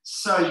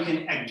 So you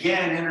can,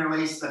 again,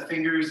 interlace the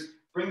fingers,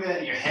 bring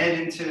your head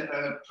into,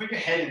 put your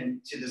head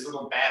into this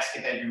little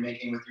basket that you're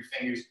making with your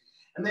fingers.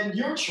 And then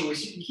your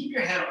choice, you can keep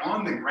your head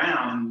on the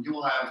ground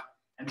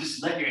and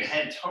just let your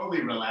head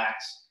totally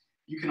relax.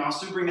 You can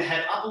also bring the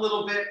head up a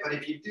little bit, but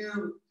if you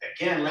do,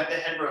 again, let the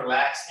head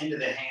relax into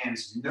the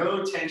hands,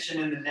 no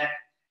tension in the neck.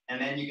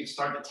 And then you can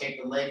start to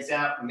take the legs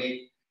out and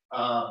make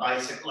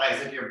bicycle as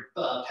if you're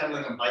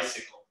pedaling a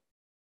bicycle.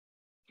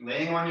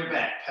 Laying on your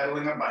back,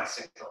 pedaling a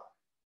bicycle.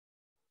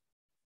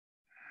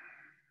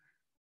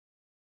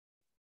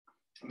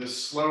 The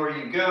slower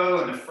you go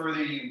and the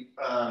further you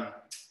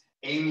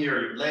aim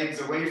your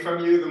legs away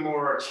from you, the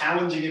more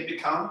challenging it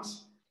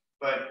becomes.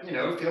 But, you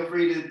know, feel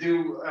free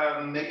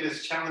to make it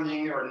as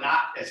challenging or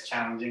not as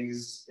challenging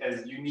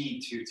as you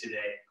need to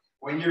today.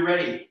 When you're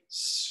ready,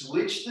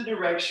 switch the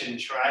direction.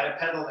 Try to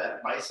pedal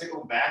that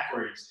bicycle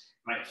backwards.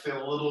 Might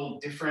feel a little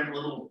different, a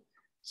little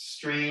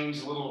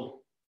strange, a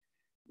little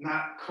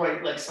not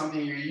quite like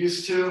something you're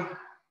used to.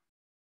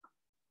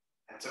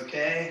 That's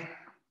okay.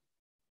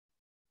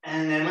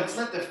 And then let's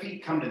let the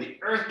feet come to the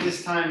earth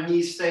this time.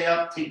 Knees stay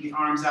up. Take the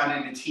arms out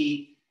into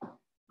T.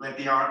 Let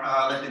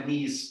the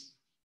knees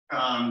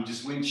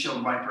just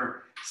windshield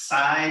wiper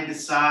side to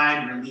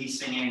side,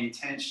 releasing any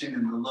tension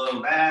in the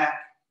low back.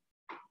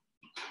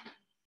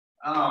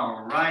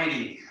 All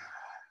righty.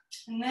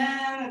 And then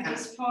at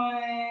this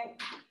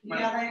point, you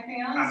got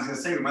anything else? I was gonna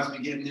say we must be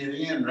getting near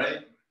the end,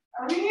 right?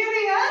 Are we near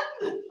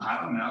the end?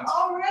 I don't know.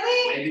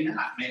 Already? Maybe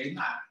not. Maybe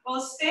not.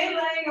 Well, stay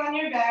laying on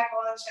your back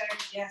while I check.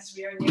 Yes,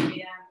 we are near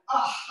the end.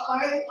 Oh, all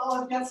right.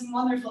 Oh, I've got some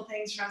wonderful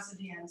things for us at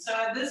the end. So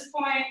at this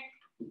point,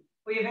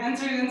 we've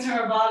entered into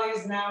our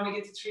bodies. Now we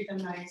get to treat them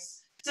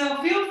nice.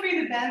 So feel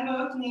free to bend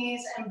both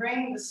knees and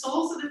bring the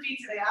soles of the feet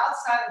to the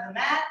outside of the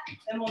mat.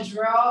 Then we'll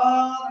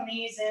draw the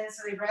knees in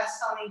so they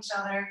rest on each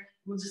other.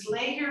 We'll just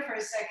lay here for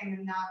a second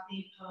in knock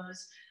knee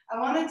pose. I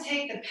want to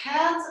take the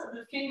pads of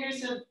the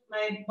fingers of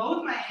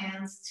both my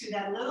hands to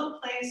that little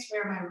place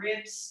where my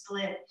ribs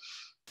split.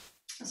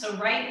 So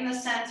right in the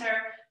center,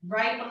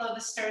 right below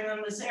the sternum.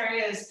 This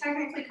area is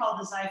technically called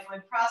the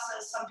xiphoid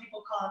process. Some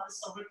people call it the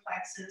solar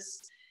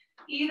plexus.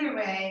 Either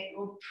way,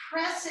 we'll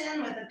press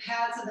in with the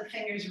pads of the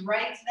fingers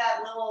right to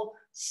that little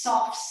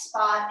soft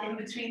spot in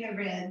between the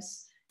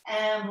ribs.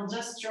 And we'll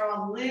just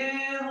draw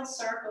little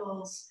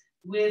circles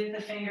with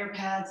the finger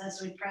pads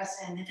as we press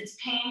in. If it's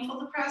painful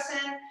to press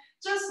in,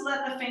 just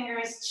let the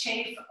fingers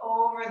chafe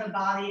over the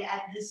body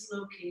at this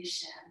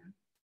location.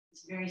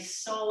 It's a very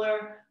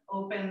solar,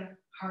 open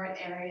heart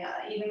area.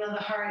 Even though the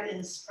heart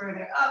is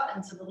further up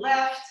and to the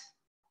left,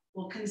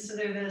 we'll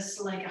consider this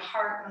like a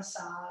heart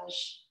massage,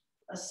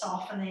 a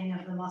softening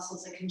of the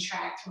muscles that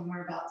contract when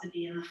we're about to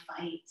be in a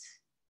fight.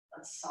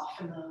 Let's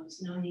soften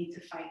those. No need to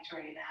fight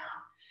right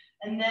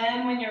now. And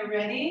then when you're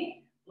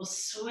ready, we'll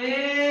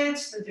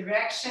switch the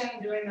direction,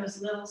 doing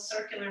those little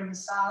circular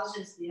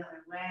massages the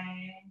other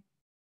way.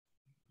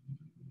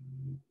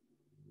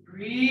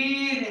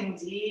 Breathing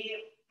deep,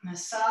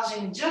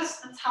 massaging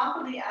just the top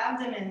of the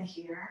abdomen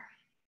here.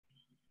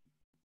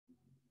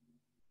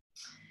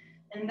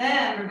 And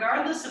then,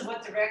 regardless of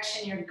what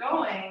direction you're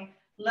going,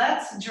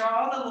 let's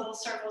draw the little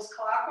circles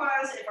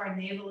clockwise if our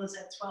navel is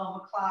at 12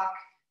 o'clock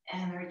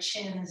and our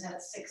chin is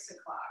at 6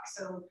 o'clock.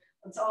 So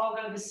let's all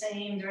go the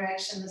same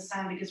direction this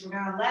time because we're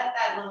going to let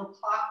that little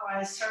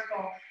clockwise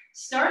circle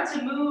start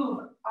to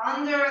move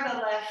under the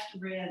left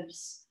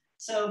ribs.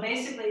 So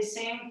basically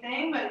same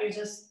thing, but you're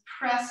just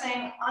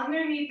pressing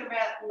underneath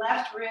the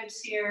left ribs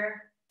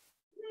here.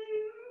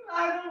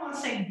 I don't want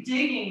to say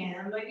digging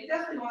in, but you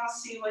definitely want to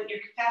see what your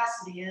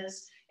capacity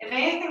is. If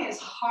anything is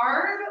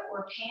hard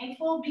or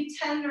painful, be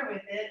tender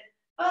with it,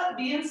 but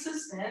be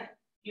insistent.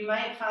 You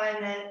might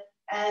find that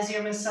as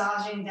you're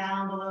massaging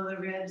down below the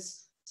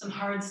ribs, some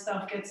hard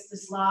stuff gets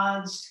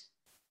dislodged,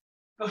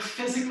 both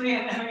physically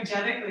and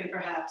energetically,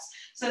 perhaps.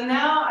 So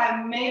now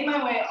I've made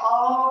my way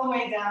all the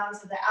way down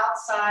to the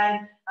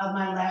outside of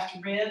my left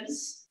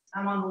ribs.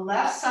 I'm on the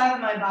left side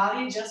of my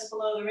body, just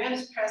below the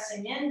ribs,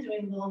 pressing in,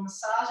 doing little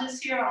massages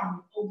here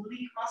on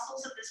oblique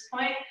muscles at this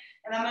point.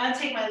 And I'm going to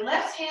take my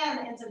left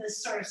hand into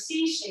this sort of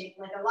C shape,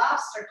 like a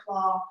lobster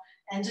claw,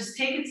 and just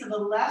take it to the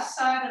left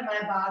side of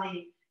my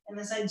body. And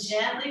as I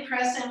gently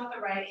press in with the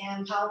right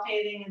hand,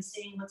 palpating and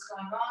seeing what's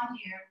going on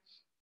here,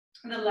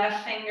 the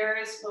left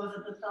fingers, both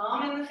of the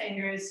thumb and the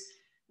fingers,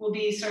 will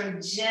be sort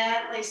of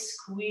gently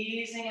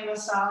squeezing and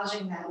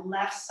massaging that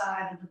left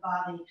side of the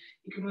body.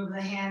 You can move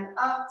the hand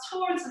up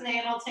towards the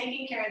navel,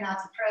 taking care not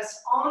to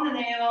press on the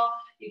navel.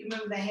 You can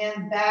move the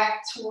hand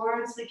back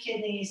towards the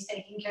kidneys,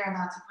 taking care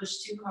not to push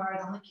too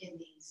hard on the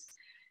kidneys.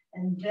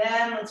 And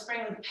then let's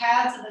bring the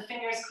pads of the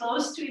fingers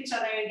close to each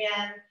other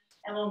again.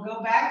 And we'll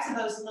go back to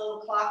those little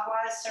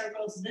clockwise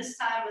circles, this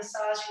time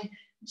massaging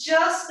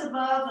just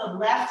above the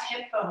left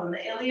hip bone, the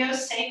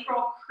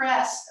iliosacral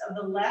crest of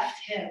the left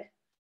hip.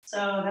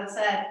 So that's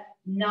that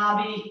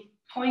knobby,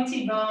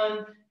 pointy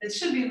bone that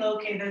should be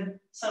located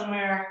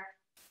somewhere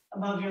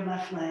above your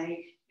left leg.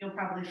 You'll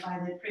probably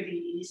find it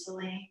pretty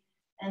easily.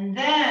 And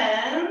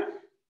then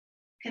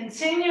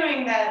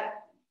continuing that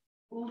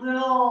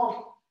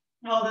little,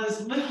 well,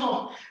 those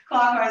little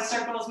clockwise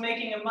circles,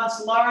 making a much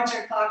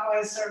larger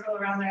clockwise circle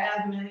around their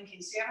abdomen. In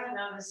case you haven't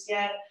noticed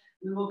yet,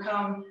 we will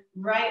come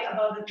right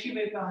above the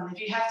pubic bone. If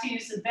you have to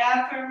use the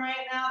bathroom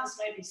right now, this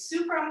might be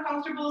super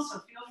uncomfortable, so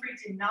feel free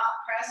to not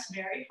press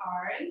very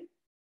hard.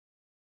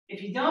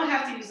 If you don't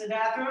have to use the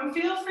bathroom,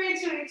 feel free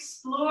to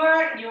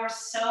explore your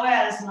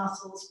psoas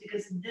muscles,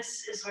 because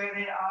this is where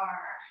they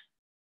are.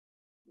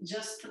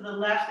 Just to the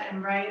left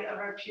and right of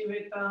our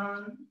pubic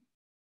bone.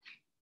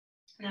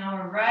 Now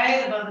we're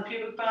right above the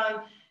pubic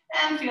bone,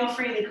 and feel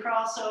free to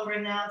cross over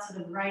now to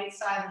the right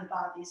side of the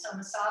body. So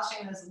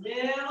massaging those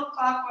little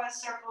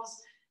clockwise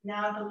circles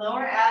now at the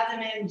lower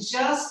abdomen,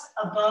 just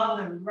above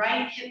the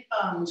right hip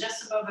bone,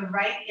 just above the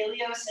right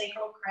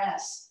iliosacral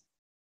crest.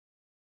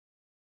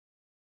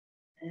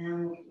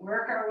 And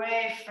work our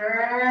way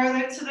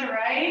further to the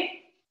right,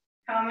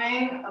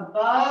 coming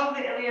above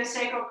the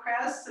iliosacral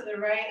crest to the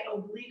right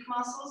oblique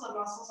muscles, the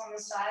muscles on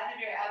the side of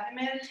your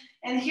abdomen.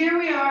 And here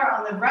we are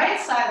on the right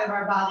side of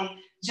our body,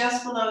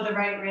 just below the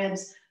right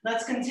ribs.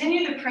 Let's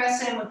continue to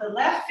press in with the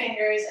left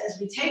fingers as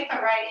we take the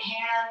right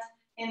hand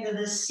into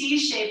the C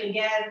shape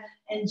again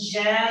and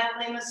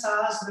gently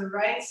massage the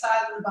right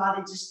side of the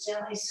body, just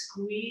gently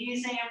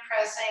squeezing and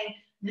pressing.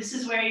 This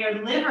is where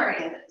your liver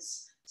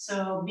is.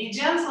 So be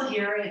gentle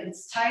here. If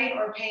it's tight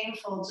or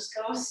painful, just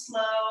go slow,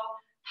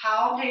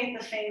 palpate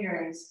the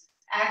fingers.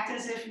 Act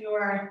as if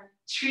you're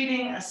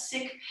treating a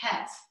sick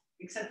pet,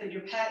 except that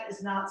your pet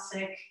is not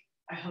sick,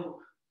 I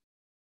hope.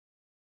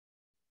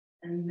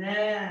 And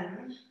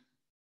then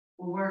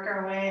we'll work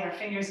our way, our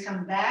fingers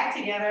come back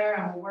together,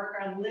 and we'll work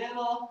our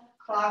little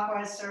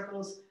clockwise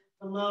circles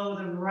below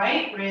the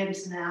right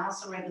ribs now.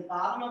 So we're at the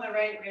bottom of the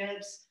right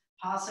ribs,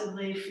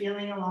 possibly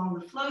feeling along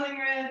the floating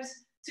ribs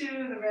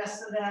to the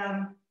rest of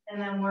them,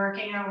 and then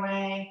working our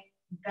way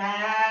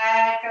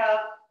back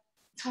up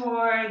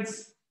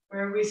towards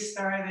where we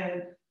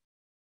started.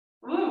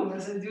 Ooh,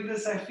 as I do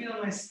this, I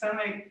feel my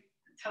stomach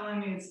telling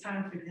me it's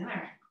time for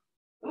dinner.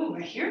 Ooh,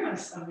 I hear my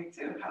stomach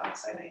too, how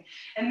exciting.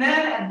 And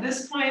then at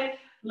this point,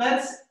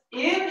 let's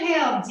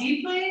inhale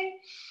deeply,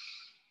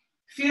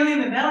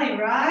 feeling the belly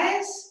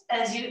rise.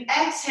 As you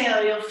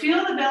exhale, you'll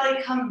feel the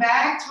belly come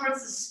back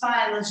towards the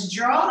spine. Let's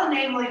draw the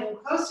navel even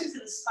closer to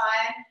the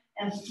spine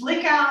and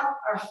flick out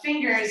our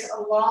fingers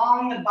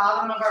along the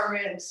bottom of our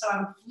ribs. So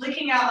I'm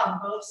flicking out on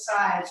both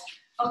sides.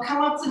 I'll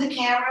come up to the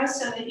camera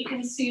so that you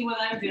can see what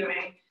I'm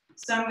doing.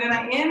 So I'm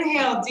gonna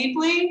inhale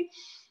deeply.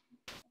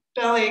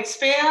 Belly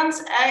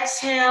expands,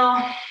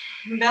 exhale,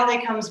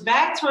 belly comes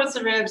back towards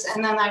the ribs,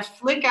 and then I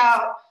flick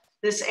out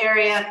this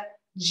area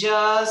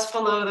just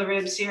below the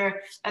ribs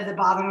here at the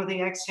bottom of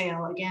the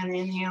exhale. Again,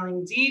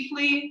 inhaling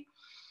deeply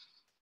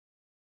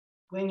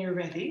when you're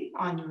ready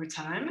on your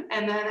time,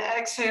 and then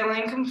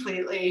exhaling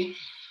completely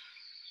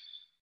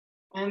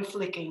and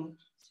flicking.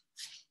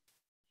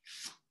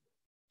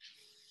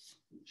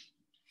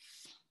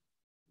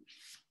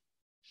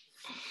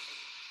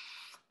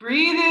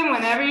 Breathe in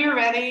whenever you're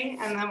ready,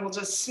 and then we'll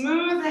just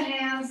smooth the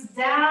hands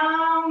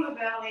down the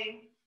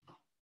belly,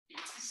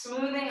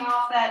 smoothing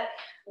off that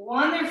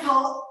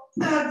wonderful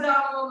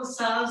abdominal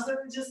massage that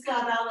we just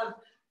got out of.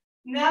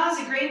 Now is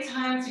a great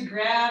time to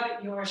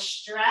grab your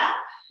strap.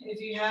 If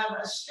you have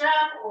a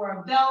strap or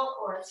a belt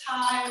or a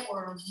tie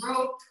or a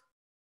rope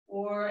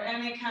or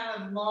any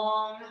kind of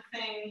long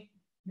thing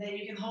that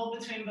you can hold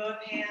between both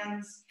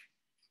hands.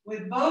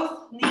 With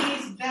both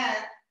knees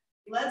bent,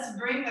 let's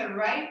bring the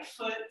right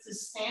foot to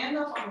stand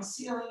up on the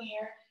ceiling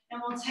here,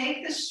 and we'll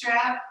take the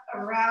strap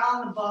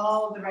around the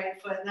ball of the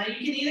right foot. Now you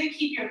can either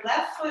keep your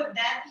left foot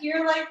bent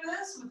here like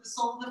this with the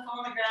sole of the foot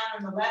on the ground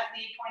and the left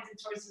knee pointed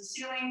towards the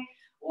ceiling,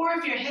 or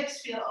if your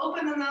hips feel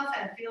open enough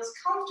and it feels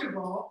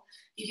comfortable,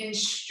 you can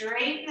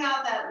straighten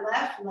out that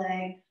left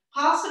leg,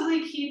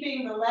 possibly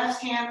keeping the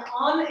left hand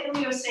on the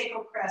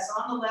iliosacral crest,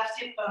 on the left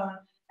hip bone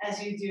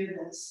as you do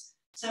this.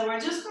 So we're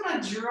just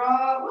gonna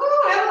draw,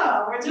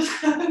 we're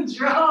just gonna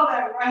draw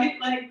that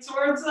right leg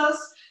towards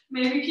us,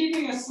 Maybe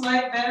keeping a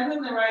slight bend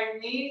in the right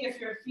knee if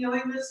you're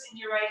feeling this in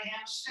your right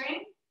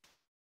hamstring.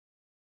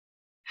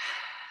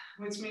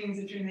 Which means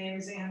if your name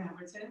is Ann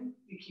Everton,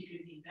 you keep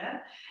your knee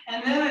bent.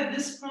 And then at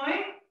this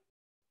point,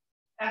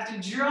 after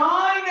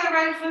drawing that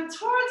right foot towards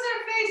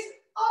our face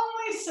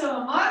only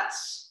so much,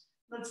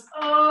 let's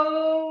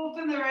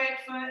open the right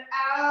foot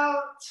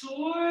out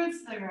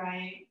towards the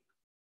right.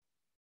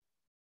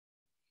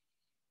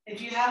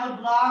 If you have a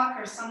block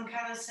or some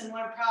kind of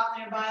similar prop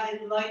nearby that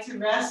you'd like to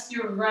rest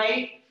your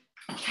right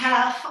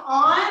calf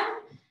on,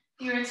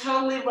 you're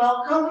totally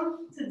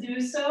welcome to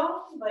do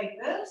so, like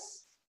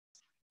this.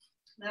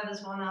 That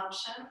is one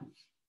option.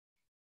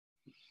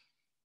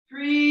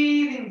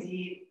 Breathing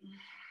deep.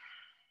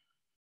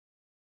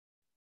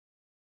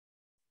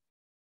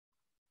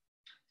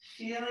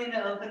 Feeling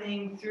the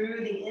opening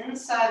through the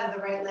inside of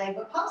the right leg,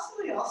 but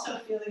possibly also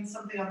feeling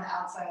something on the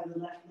outside of the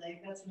left leg.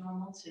 That's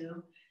normal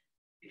too.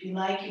 If you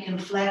like, you can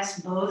flex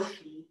both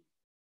feet.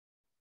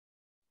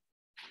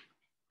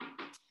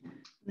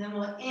 Then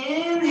we'll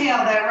inhale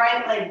that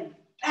right leg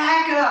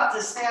back up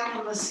to stand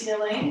on the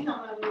ceiling.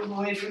 I'm going to move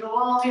away from the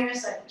wall here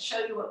so I can show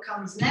you what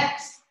comes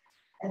next.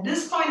 At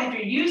this point, if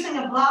you're using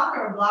a block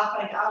or a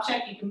block-like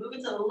object, you can move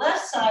it to the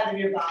left side of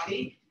your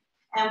body.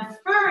 And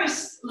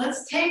first,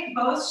 let's take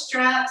both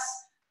straps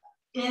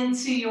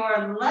into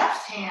your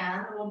left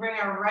hand. We'll bring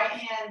our right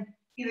hand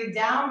either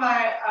down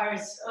by our,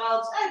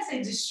 well, I'd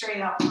say just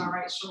straight out from our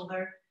right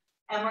shoulder.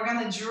 And we're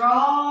going to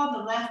draw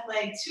the left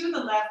leg to the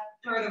left,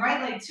 or the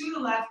right leg to the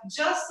left,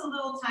 just a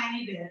little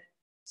tiny bit.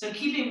 So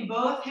keeping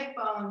both hip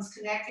bones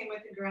connecting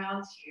with the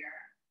ground here.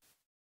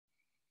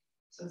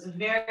 So it's a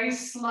very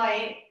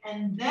slight,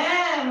 and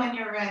then when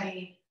you're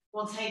ready,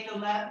 we'll take the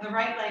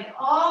right leg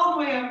all the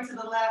way over to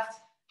the left,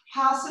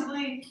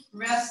 possibly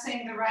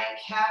resting the right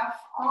calf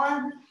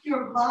on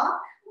your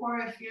block, or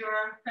if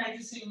you're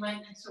practicing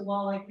right next to a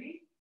wall like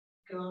me,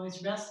 you can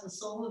always rest the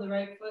sole of the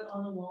right foot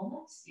on the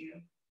wall next to you.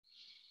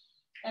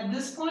 At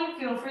this point,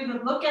 feel free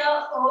to look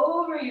out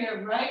over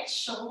your right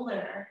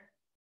shoulder.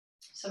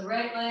 So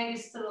right leg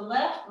is to the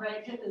left,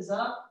 right hip is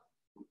up,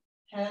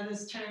 head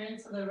is turned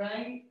to the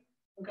right.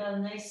 We've got a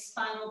nice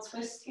spinal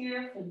twist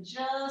here for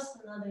just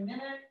another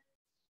minute.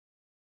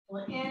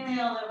 We'll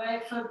inhale the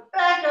right foot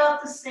back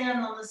up to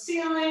stand on the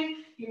ceiling.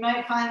 You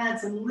might find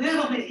that's a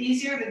little bit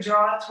easier to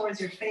draw it towards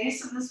your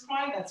face at this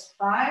point. That's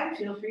fine.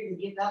 Feel free to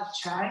give that a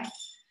try.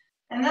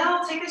 And then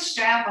I'll take a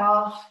strap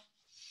off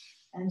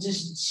and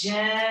just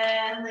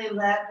gently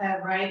let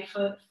that right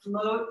foot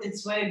float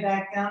its way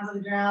back down to the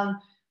ground,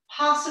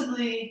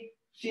 possibly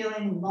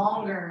feeling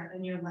longer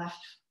than your left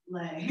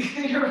leg.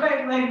 Your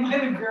right leg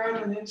might have grown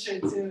an inch or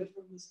two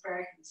from this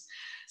practice.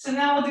 So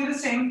now we'll do the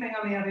same thing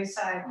on the other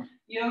side.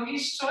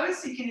 Yogi's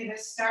choice, you can either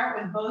start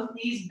with both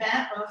knees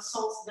bent, both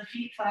soles of the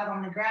feet flat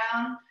on the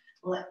ground.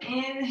 We'll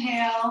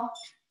inhale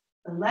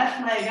the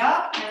left leg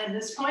up, and at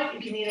this point, you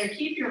can either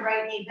keep your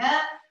right knee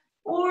bent,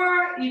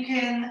 or you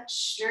can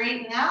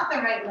straighten out the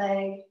right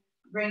leg,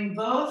 bring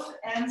both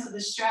ends of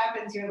the strap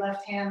into your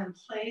left hand and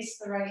place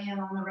the right hand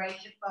on the right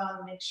hip bone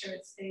and make sure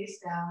it stays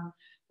down.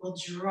 We'll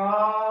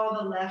draw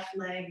the left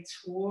leg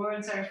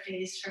towards our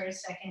face for a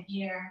second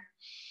here.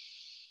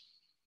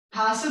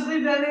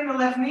 Possibly bending the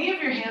left knee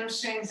if your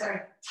hamstrings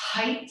are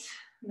tight,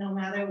 no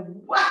matter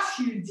what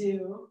you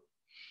do.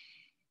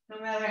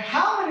 No matter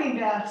how many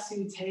breaths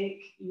you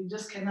take, you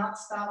just cannot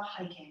stop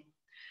hiking.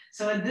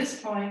 So at this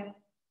point,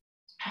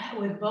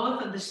 with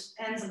both of the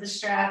ends of the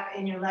strap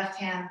in your left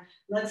hand,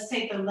 let's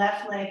take the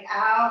left leg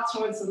out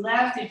towards the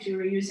left. If you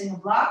were using a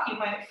block, you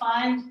might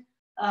find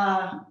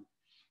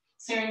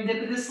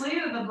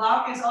serendipitously that the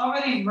block is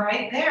already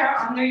right there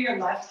under your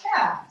left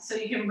calf. So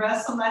you can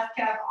rest the left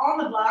calf on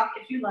the block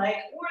if you like,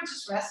 or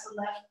just rest the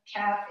left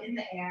calf in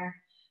the air,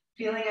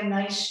 feeling a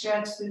nice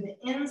stretch through the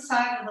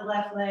inside of the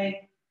left leg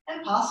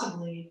and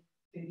possibly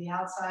through the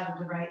outside of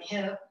the right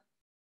hip,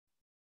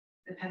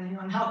 depending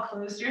on how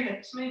closed your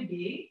hips may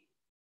be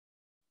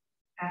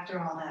after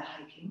all that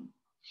hiking.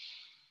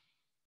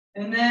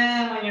 And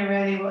then when you're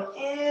ready, we'll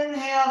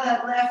inhale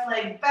that left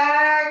leg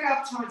back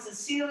up towards the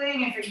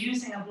ceiling. If you're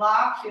using a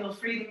block, feel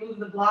free to move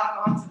the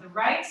block onto the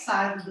right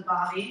side of the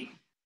body.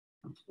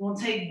 We'll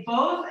take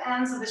both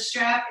ends of the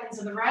strap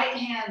into the right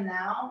hand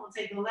now. We'll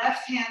take the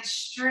left hand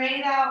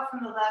straight out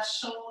from the left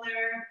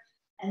shoulder.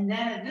 And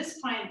then at this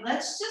point,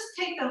 let's just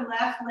take the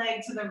left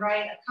leg to the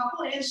right a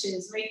couple of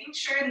inches, making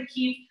sure to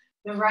keep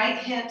the right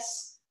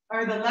hips,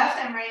 or the left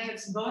and right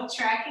hips both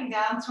tracking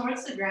down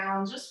towards the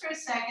ground just for a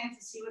second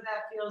to see what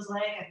that feels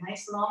like. A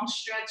nice long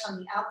stretch on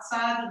the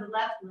outside of the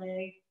left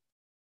leg.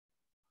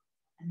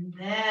 And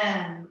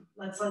then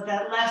let's let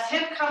that left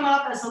hip come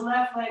up as the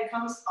left leg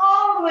comes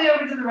all the way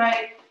over to the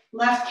right.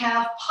 Left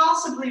calf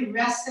possibly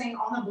resting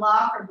on a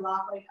block or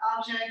block-like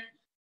object.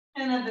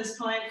 And at this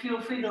point,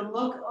 feel free to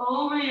look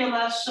over your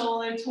left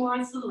shoulder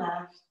towards the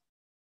left.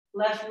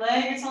 Left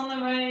leg is on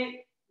the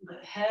right,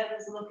 the head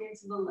is looking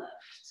to the left.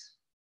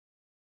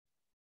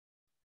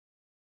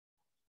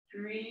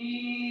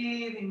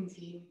 Breathing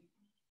deep.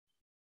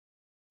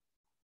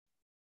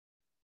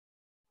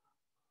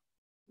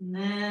 And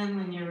then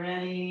when you're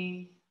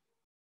ready,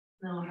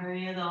 No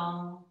hurry at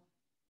all.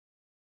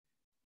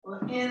 We'll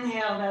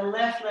inhale that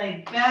left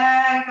leg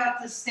back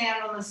up to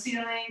stand on the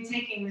ceiling,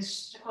 taking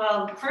the,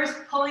 well,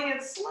 first pulling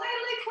it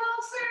slightly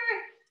closer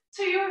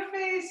to your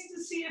face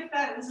to see if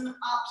that is an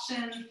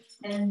option,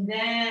 and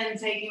then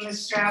taking the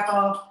strap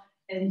off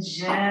and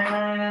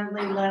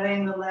gently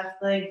letting the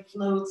left leg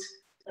float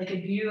like a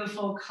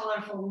beautiful,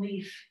 colorful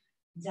leaf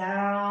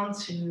down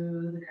to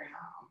the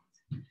ground.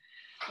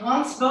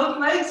 Once both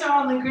legs are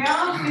on the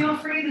ground, feel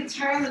free to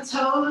turn the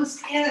toes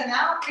in and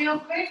out real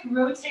quick,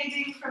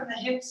 rotating from the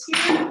hips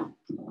here.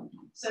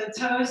 So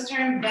toes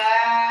turn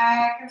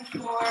back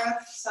and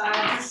forth,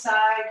 side to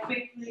side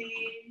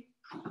quickly.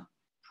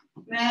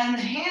 Then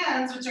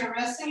hands, which are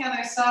resting on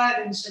their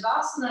side in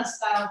Shavasana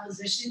style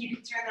position, you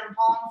can turn them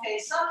palm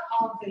face up,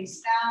 palm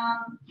face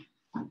down.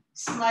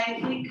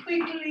 Slightly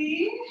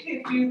quickly,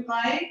 if you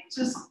like,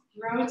 just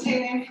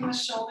rotating from the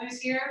shoulders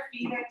here,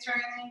 feet are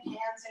turning,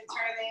 hands are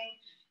turning.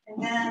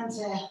 And then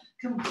to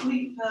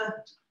complete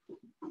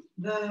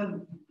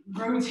the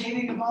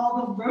rotating of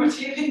all the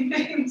rotating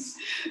things,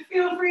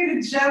 feel free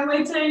to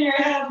gently turn your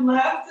head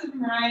left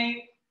and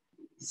right,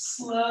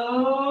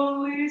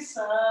 slowly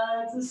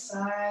side to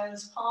side,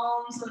 as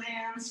palms of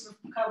hands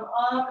come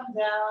up and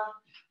down,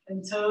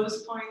 and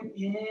toes point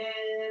in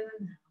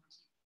and out.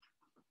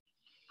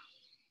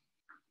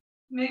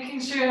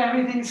 Making sure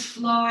everything's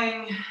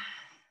flowing.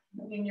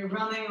 I mean, you're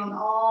running on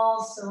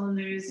all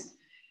cylinders.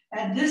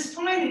 At this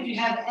point, if you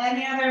have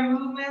any other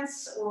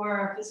movements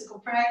or physical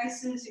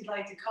practices you'd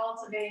like to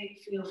cultivate,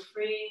 feel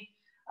free.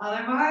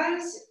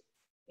 Otherwise,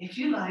 if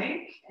you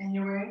like, and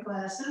you're wearing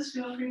glasses,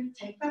 feel free to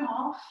take them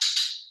off.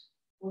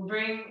 We'll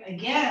bring,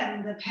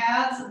 again, the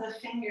pads of the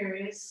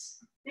fingers,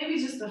 maybe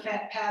just the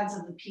pads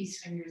of the peace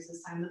fingers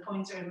this time, the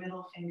pointer and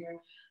middle finger.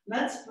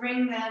 Let's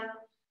bring them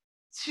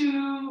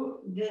to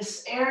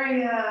this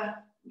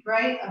area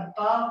right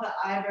above the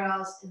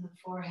eyebrows in the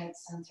forehead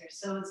center.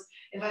 So it's,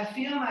 if I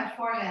feel my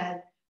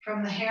forehead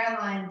from the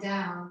hairline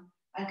down,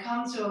 I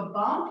come to a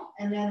bump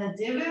and then a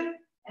divot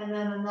and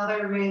then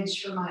another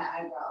ridge for my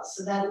eyebrows.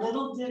 So that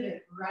little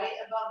divot right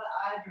above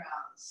the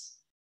eyebrows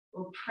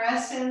will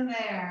press in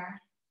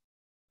there,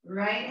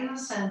 right in the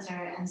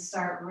center, and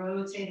start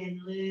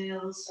rotating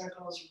little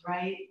circles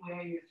right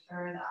where your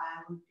third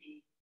eye would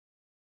be.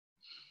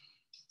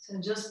 So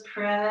just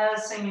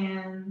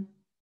pressing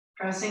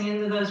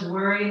into those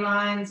worry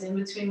lines in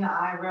between the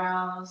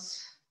eyebrows,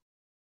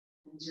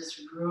 and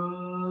just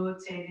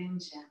rotating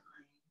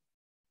gently.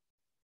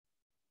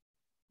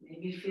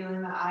 Maybe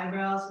feeling the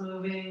eyebrows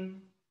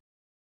moving,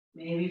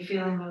 maybe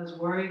feeling those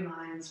worry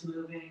lines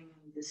moving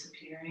and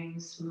disappearing,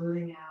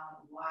 smoothing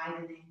out,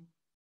 widening.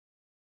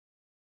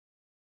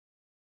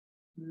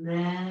 And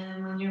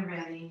then when you're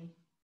ready,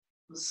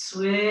 we'll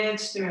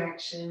switch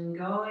direction,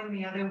 going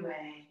the other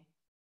way.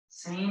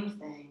 Same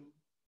thing.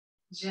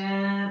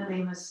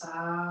 Gently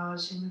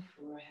massaging the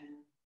forehead.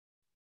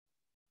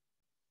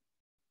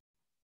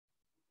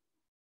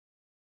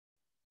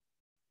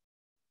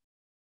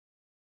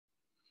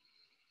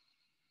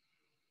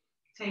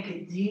 Take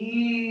a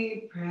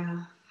deep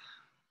breath.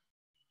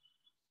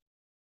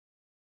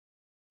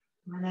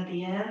 And at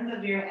the end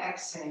of your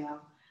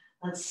exhale,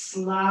 let's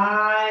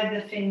slide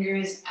the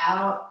fingers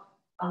out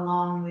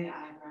along the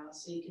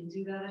eyebrows. So you can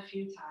do that a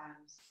few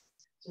times.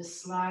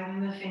 Just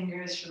sliding the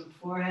fingers from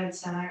forehead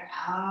center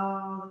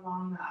out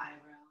along the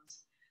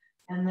eyebrows.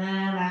 And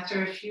then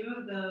after a few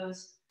of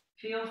those,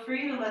 feel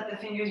free to let the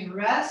fingers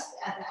rest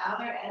at the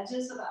outer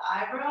edges of the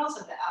eyebrows,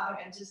 at the outer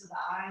edges of the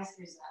eyes.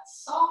 There's that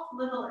soft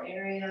little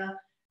area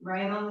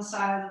right on the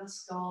side of the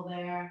skull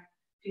there.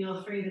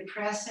 Feel free to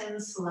press in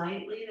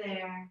slightly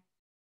there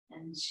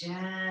and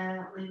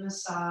gently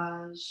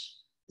massage.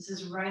 This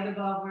is right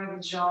above where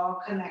the jaw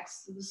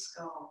connects to the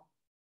skull.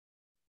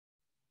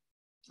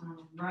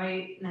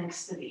 Right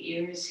next to the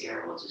ears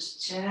here, we'll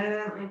just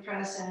gently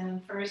press in,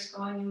 first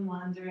going in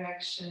one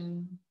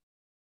direction,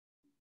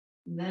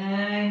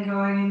 then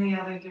going in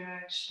the other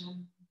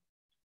direction.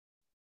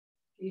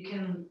 You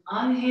can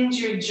unhinge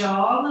your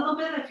jaw a little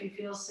bit if you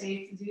feel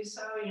safe to do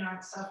so. You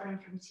aren't suffering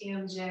from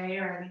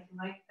TMJ or anything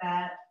like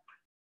that.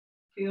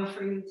 Feel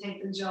free to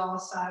take the jaw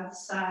side to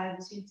side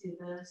as you do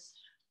this.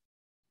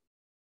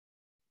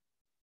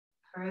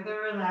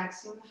 Further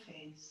relaxing the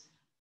face.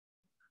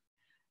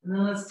 And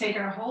then let's take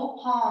our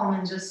whole palm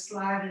and just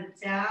slide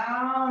it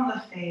down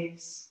the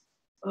face.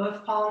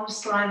 Both palms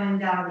sliding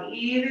down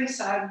either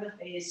side of the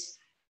face,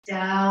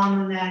 down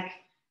the neck.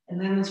 And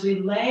then as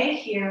we lay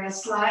here,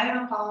 sliding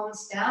the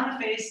palms down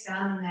the face,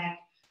 down the neck,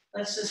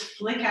 let's just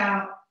flick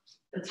out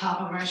the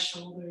top of our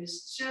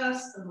shoulders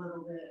just a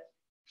little bit.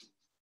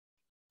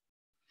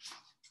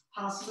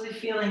 Possibly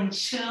feeling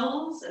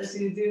chills as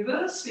you do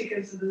this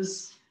because it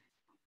is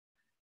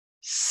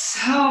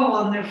so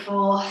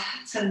wonderful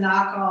to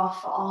knock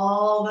off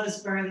all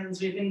those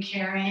burdens we've been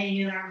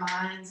carrying in our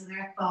minds and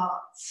our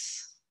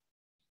thoughts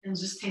and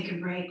just take a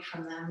break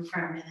from them for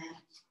a minute.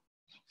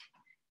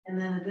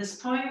 And then at this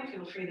point,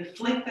 feel free to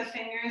flick the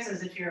fingers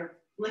as if you're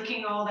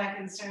flicking all that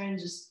concern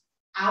just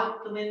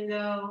out the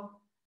window,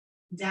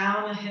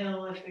 down a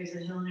hill if there's a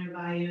hill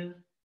nearby you,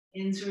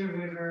 into a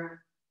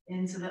river,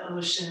 into the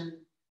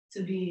ocean,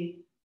 to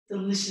be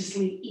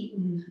deliciously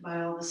eaten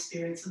by all the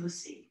spirits of the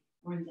sea.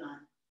 We're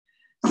done.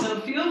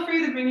 So feel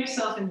free to bring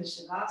yourself into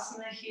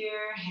Shavasana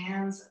here,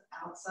 hands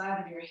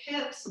outside of your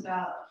hips,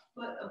 about a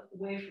foot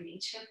away from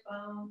each hip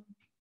bone,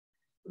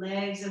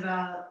 legs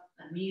about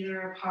a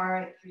meter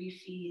apart, 3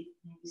 feet,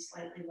 maybe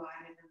slightly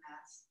wider than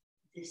that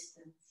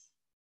distance.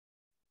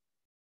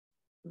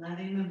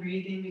 Letting the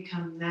breathing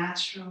become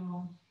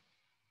natural.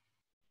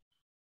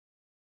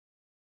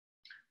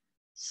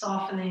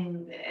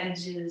 Softening the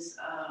edges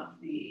of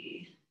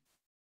the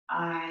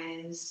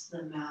eyes,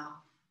 the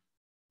mouth,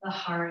 the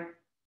heart,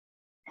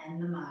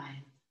 and the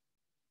mind.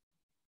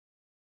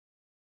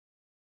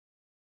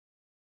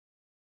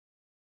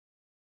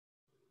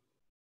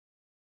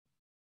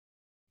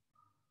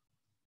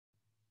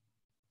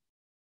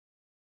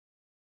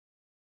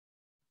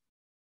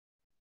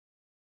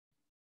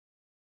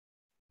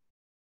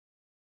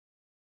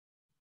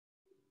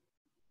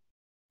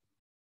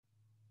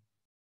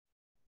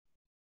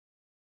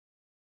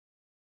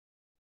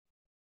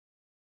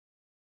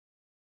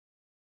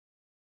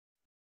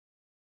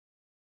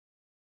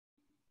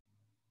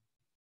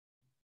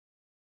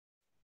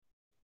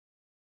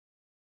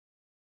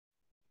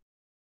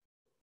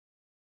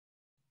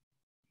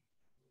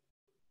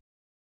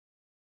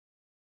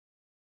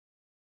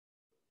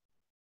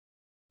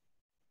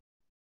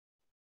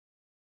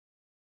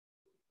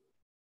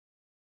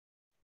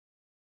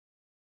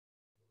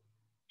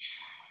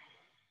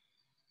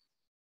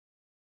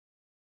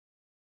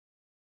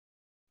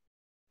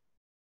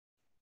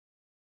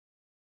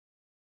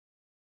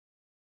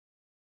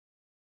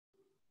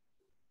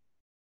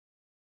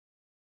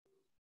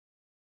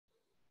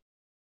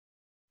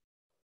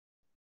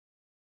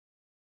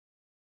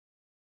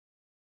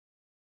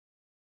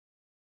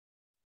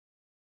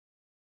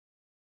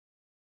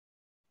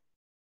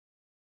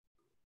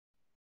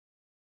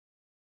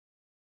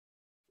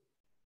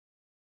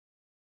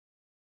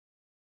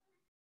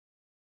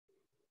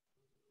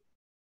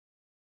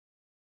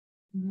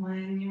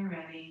 When you're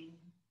ready,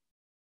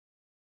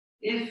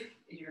 if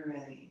you're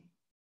ready,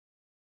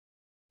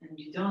 and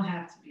you don't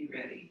have to be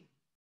ready,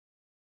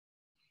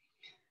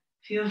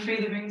 feel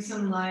free to bring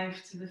some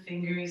life to the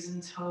fingers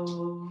and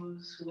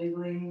toes,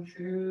 wiggling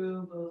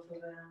through both of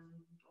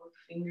them, both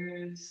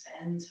fingers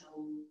and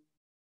toes.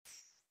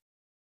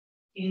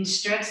 You can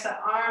stretch the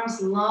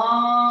arms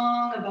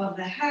long above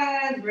the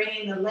head,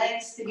 bringing the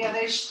legs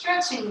together,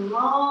 stretching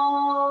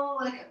long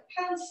like a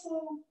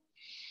pencil.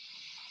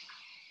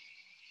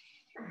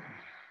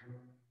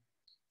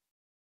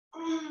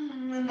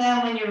 And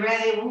then when you're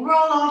ready, we'll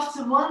roll off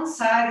to one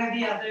side or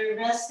the other,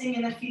 resting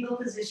in a fetal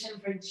position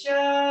for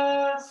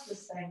just a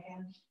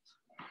second.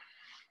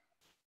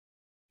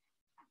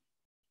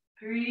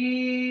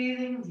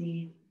 Breathing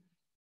deep.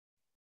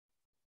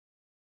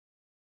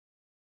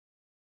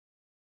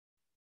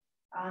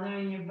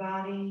 Honoring your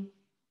body,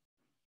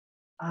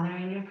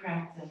 honoring your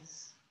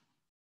practice.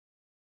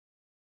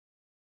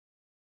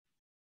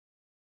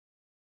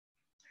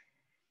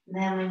 And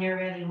then when you're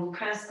ready, we'll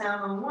press down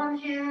on one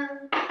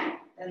hand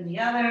and the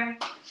other,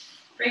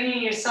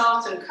 bringing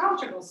yourself to a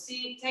comfortable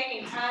seat,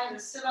 taking time to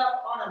sit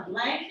up on a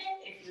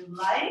blanket if you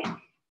like.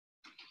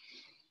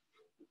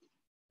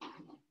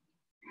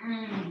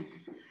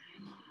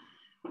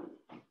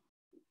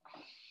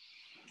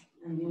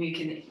 And we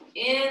can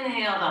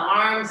inhale the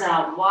arms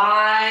out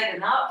wide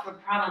and up for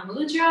Prana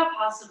Mudra,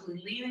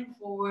 possibly leaning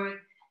forward.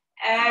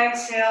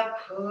 Exhale,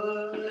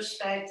 push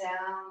back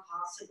down,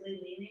 possibly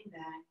leaning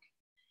back.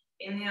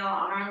 Inhale,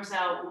 arms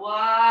out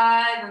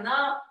wide and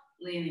up,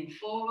 leaning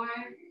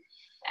forward.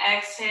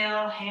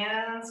 Exhale,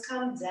 hands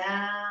come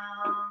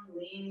down,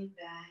 leaning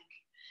back.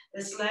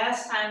 This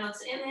last time,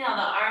 let's inhale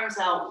the arms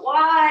out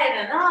wide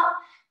and up,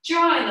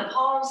 drawing the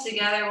palms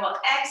together. We'll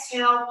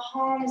exhale,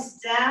 palms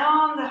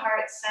down the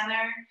heart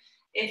center.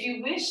 If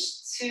you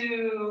wish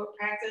to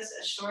practice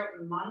a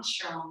short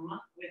mantram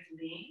with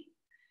me,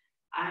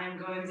 I'm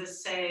going to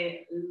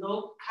say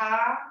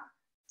Loka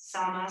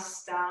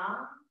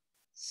Samasta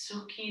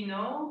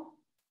Sukhino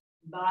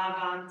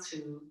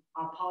Bhavantu.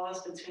 I'll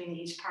pause between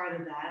each part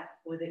of that.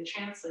 What it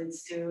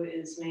translates to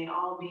is, may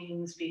all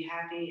beings be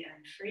happy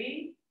and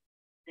free,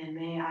 and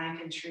may I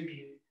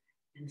contribute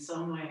in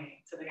some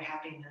way to their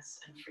happiness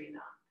and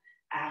freedom.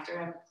 After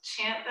I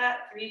chant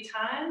that 3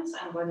 times,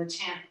 I'm going to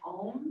chant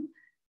Om.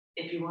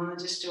 If you want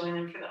to just join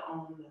in for the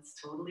Om, that's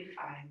totally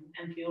fine.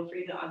 And feel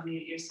free to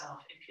unmute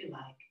yourself if you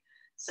like.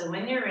 So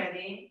when you're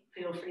ready,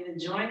 feel free to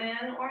join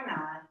in or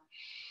not.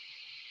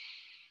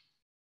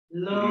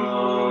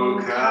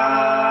 Loka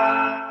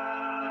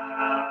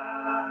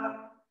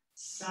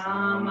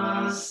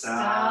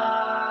Samasta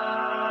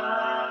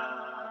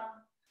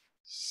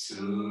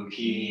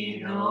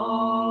Sukhino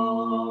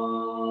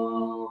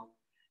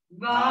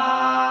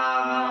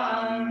Bhavantu.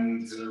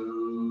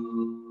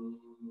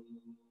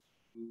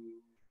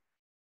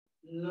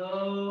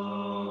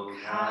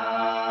 Loka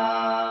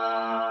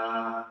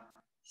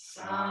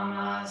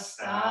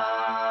Samasta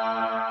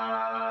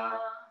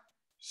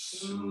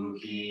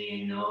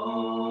Sukhino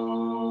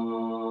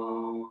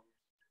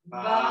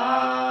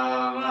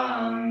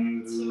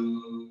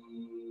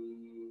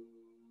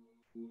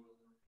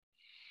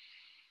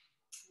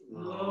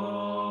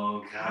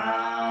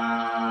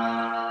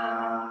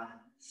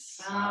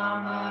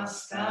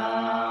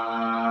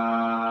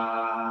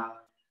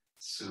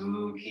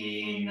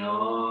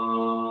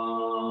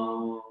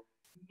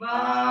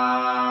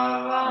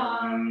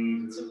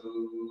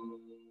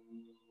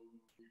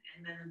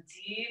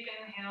deep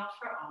inhale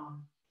for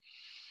Om.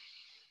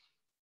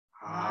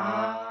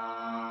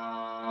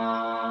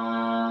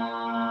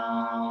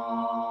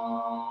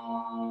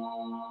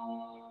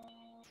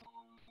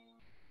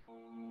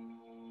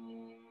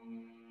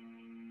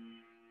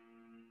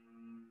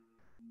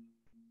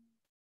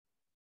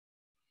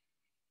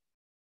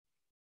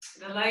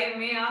 Delighting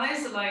me,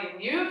 always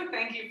delighting you.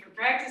 Thank you for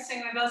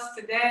practicing with us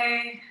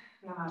today.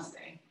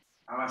 Namaste.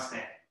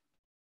 Namaste.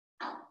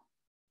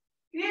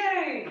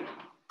 Yay!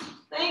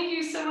 Thank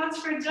you so much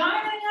for joining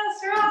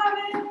us,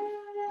 Robin.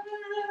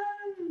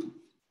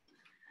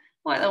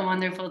 What a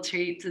wonderful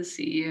treat to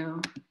see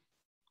you.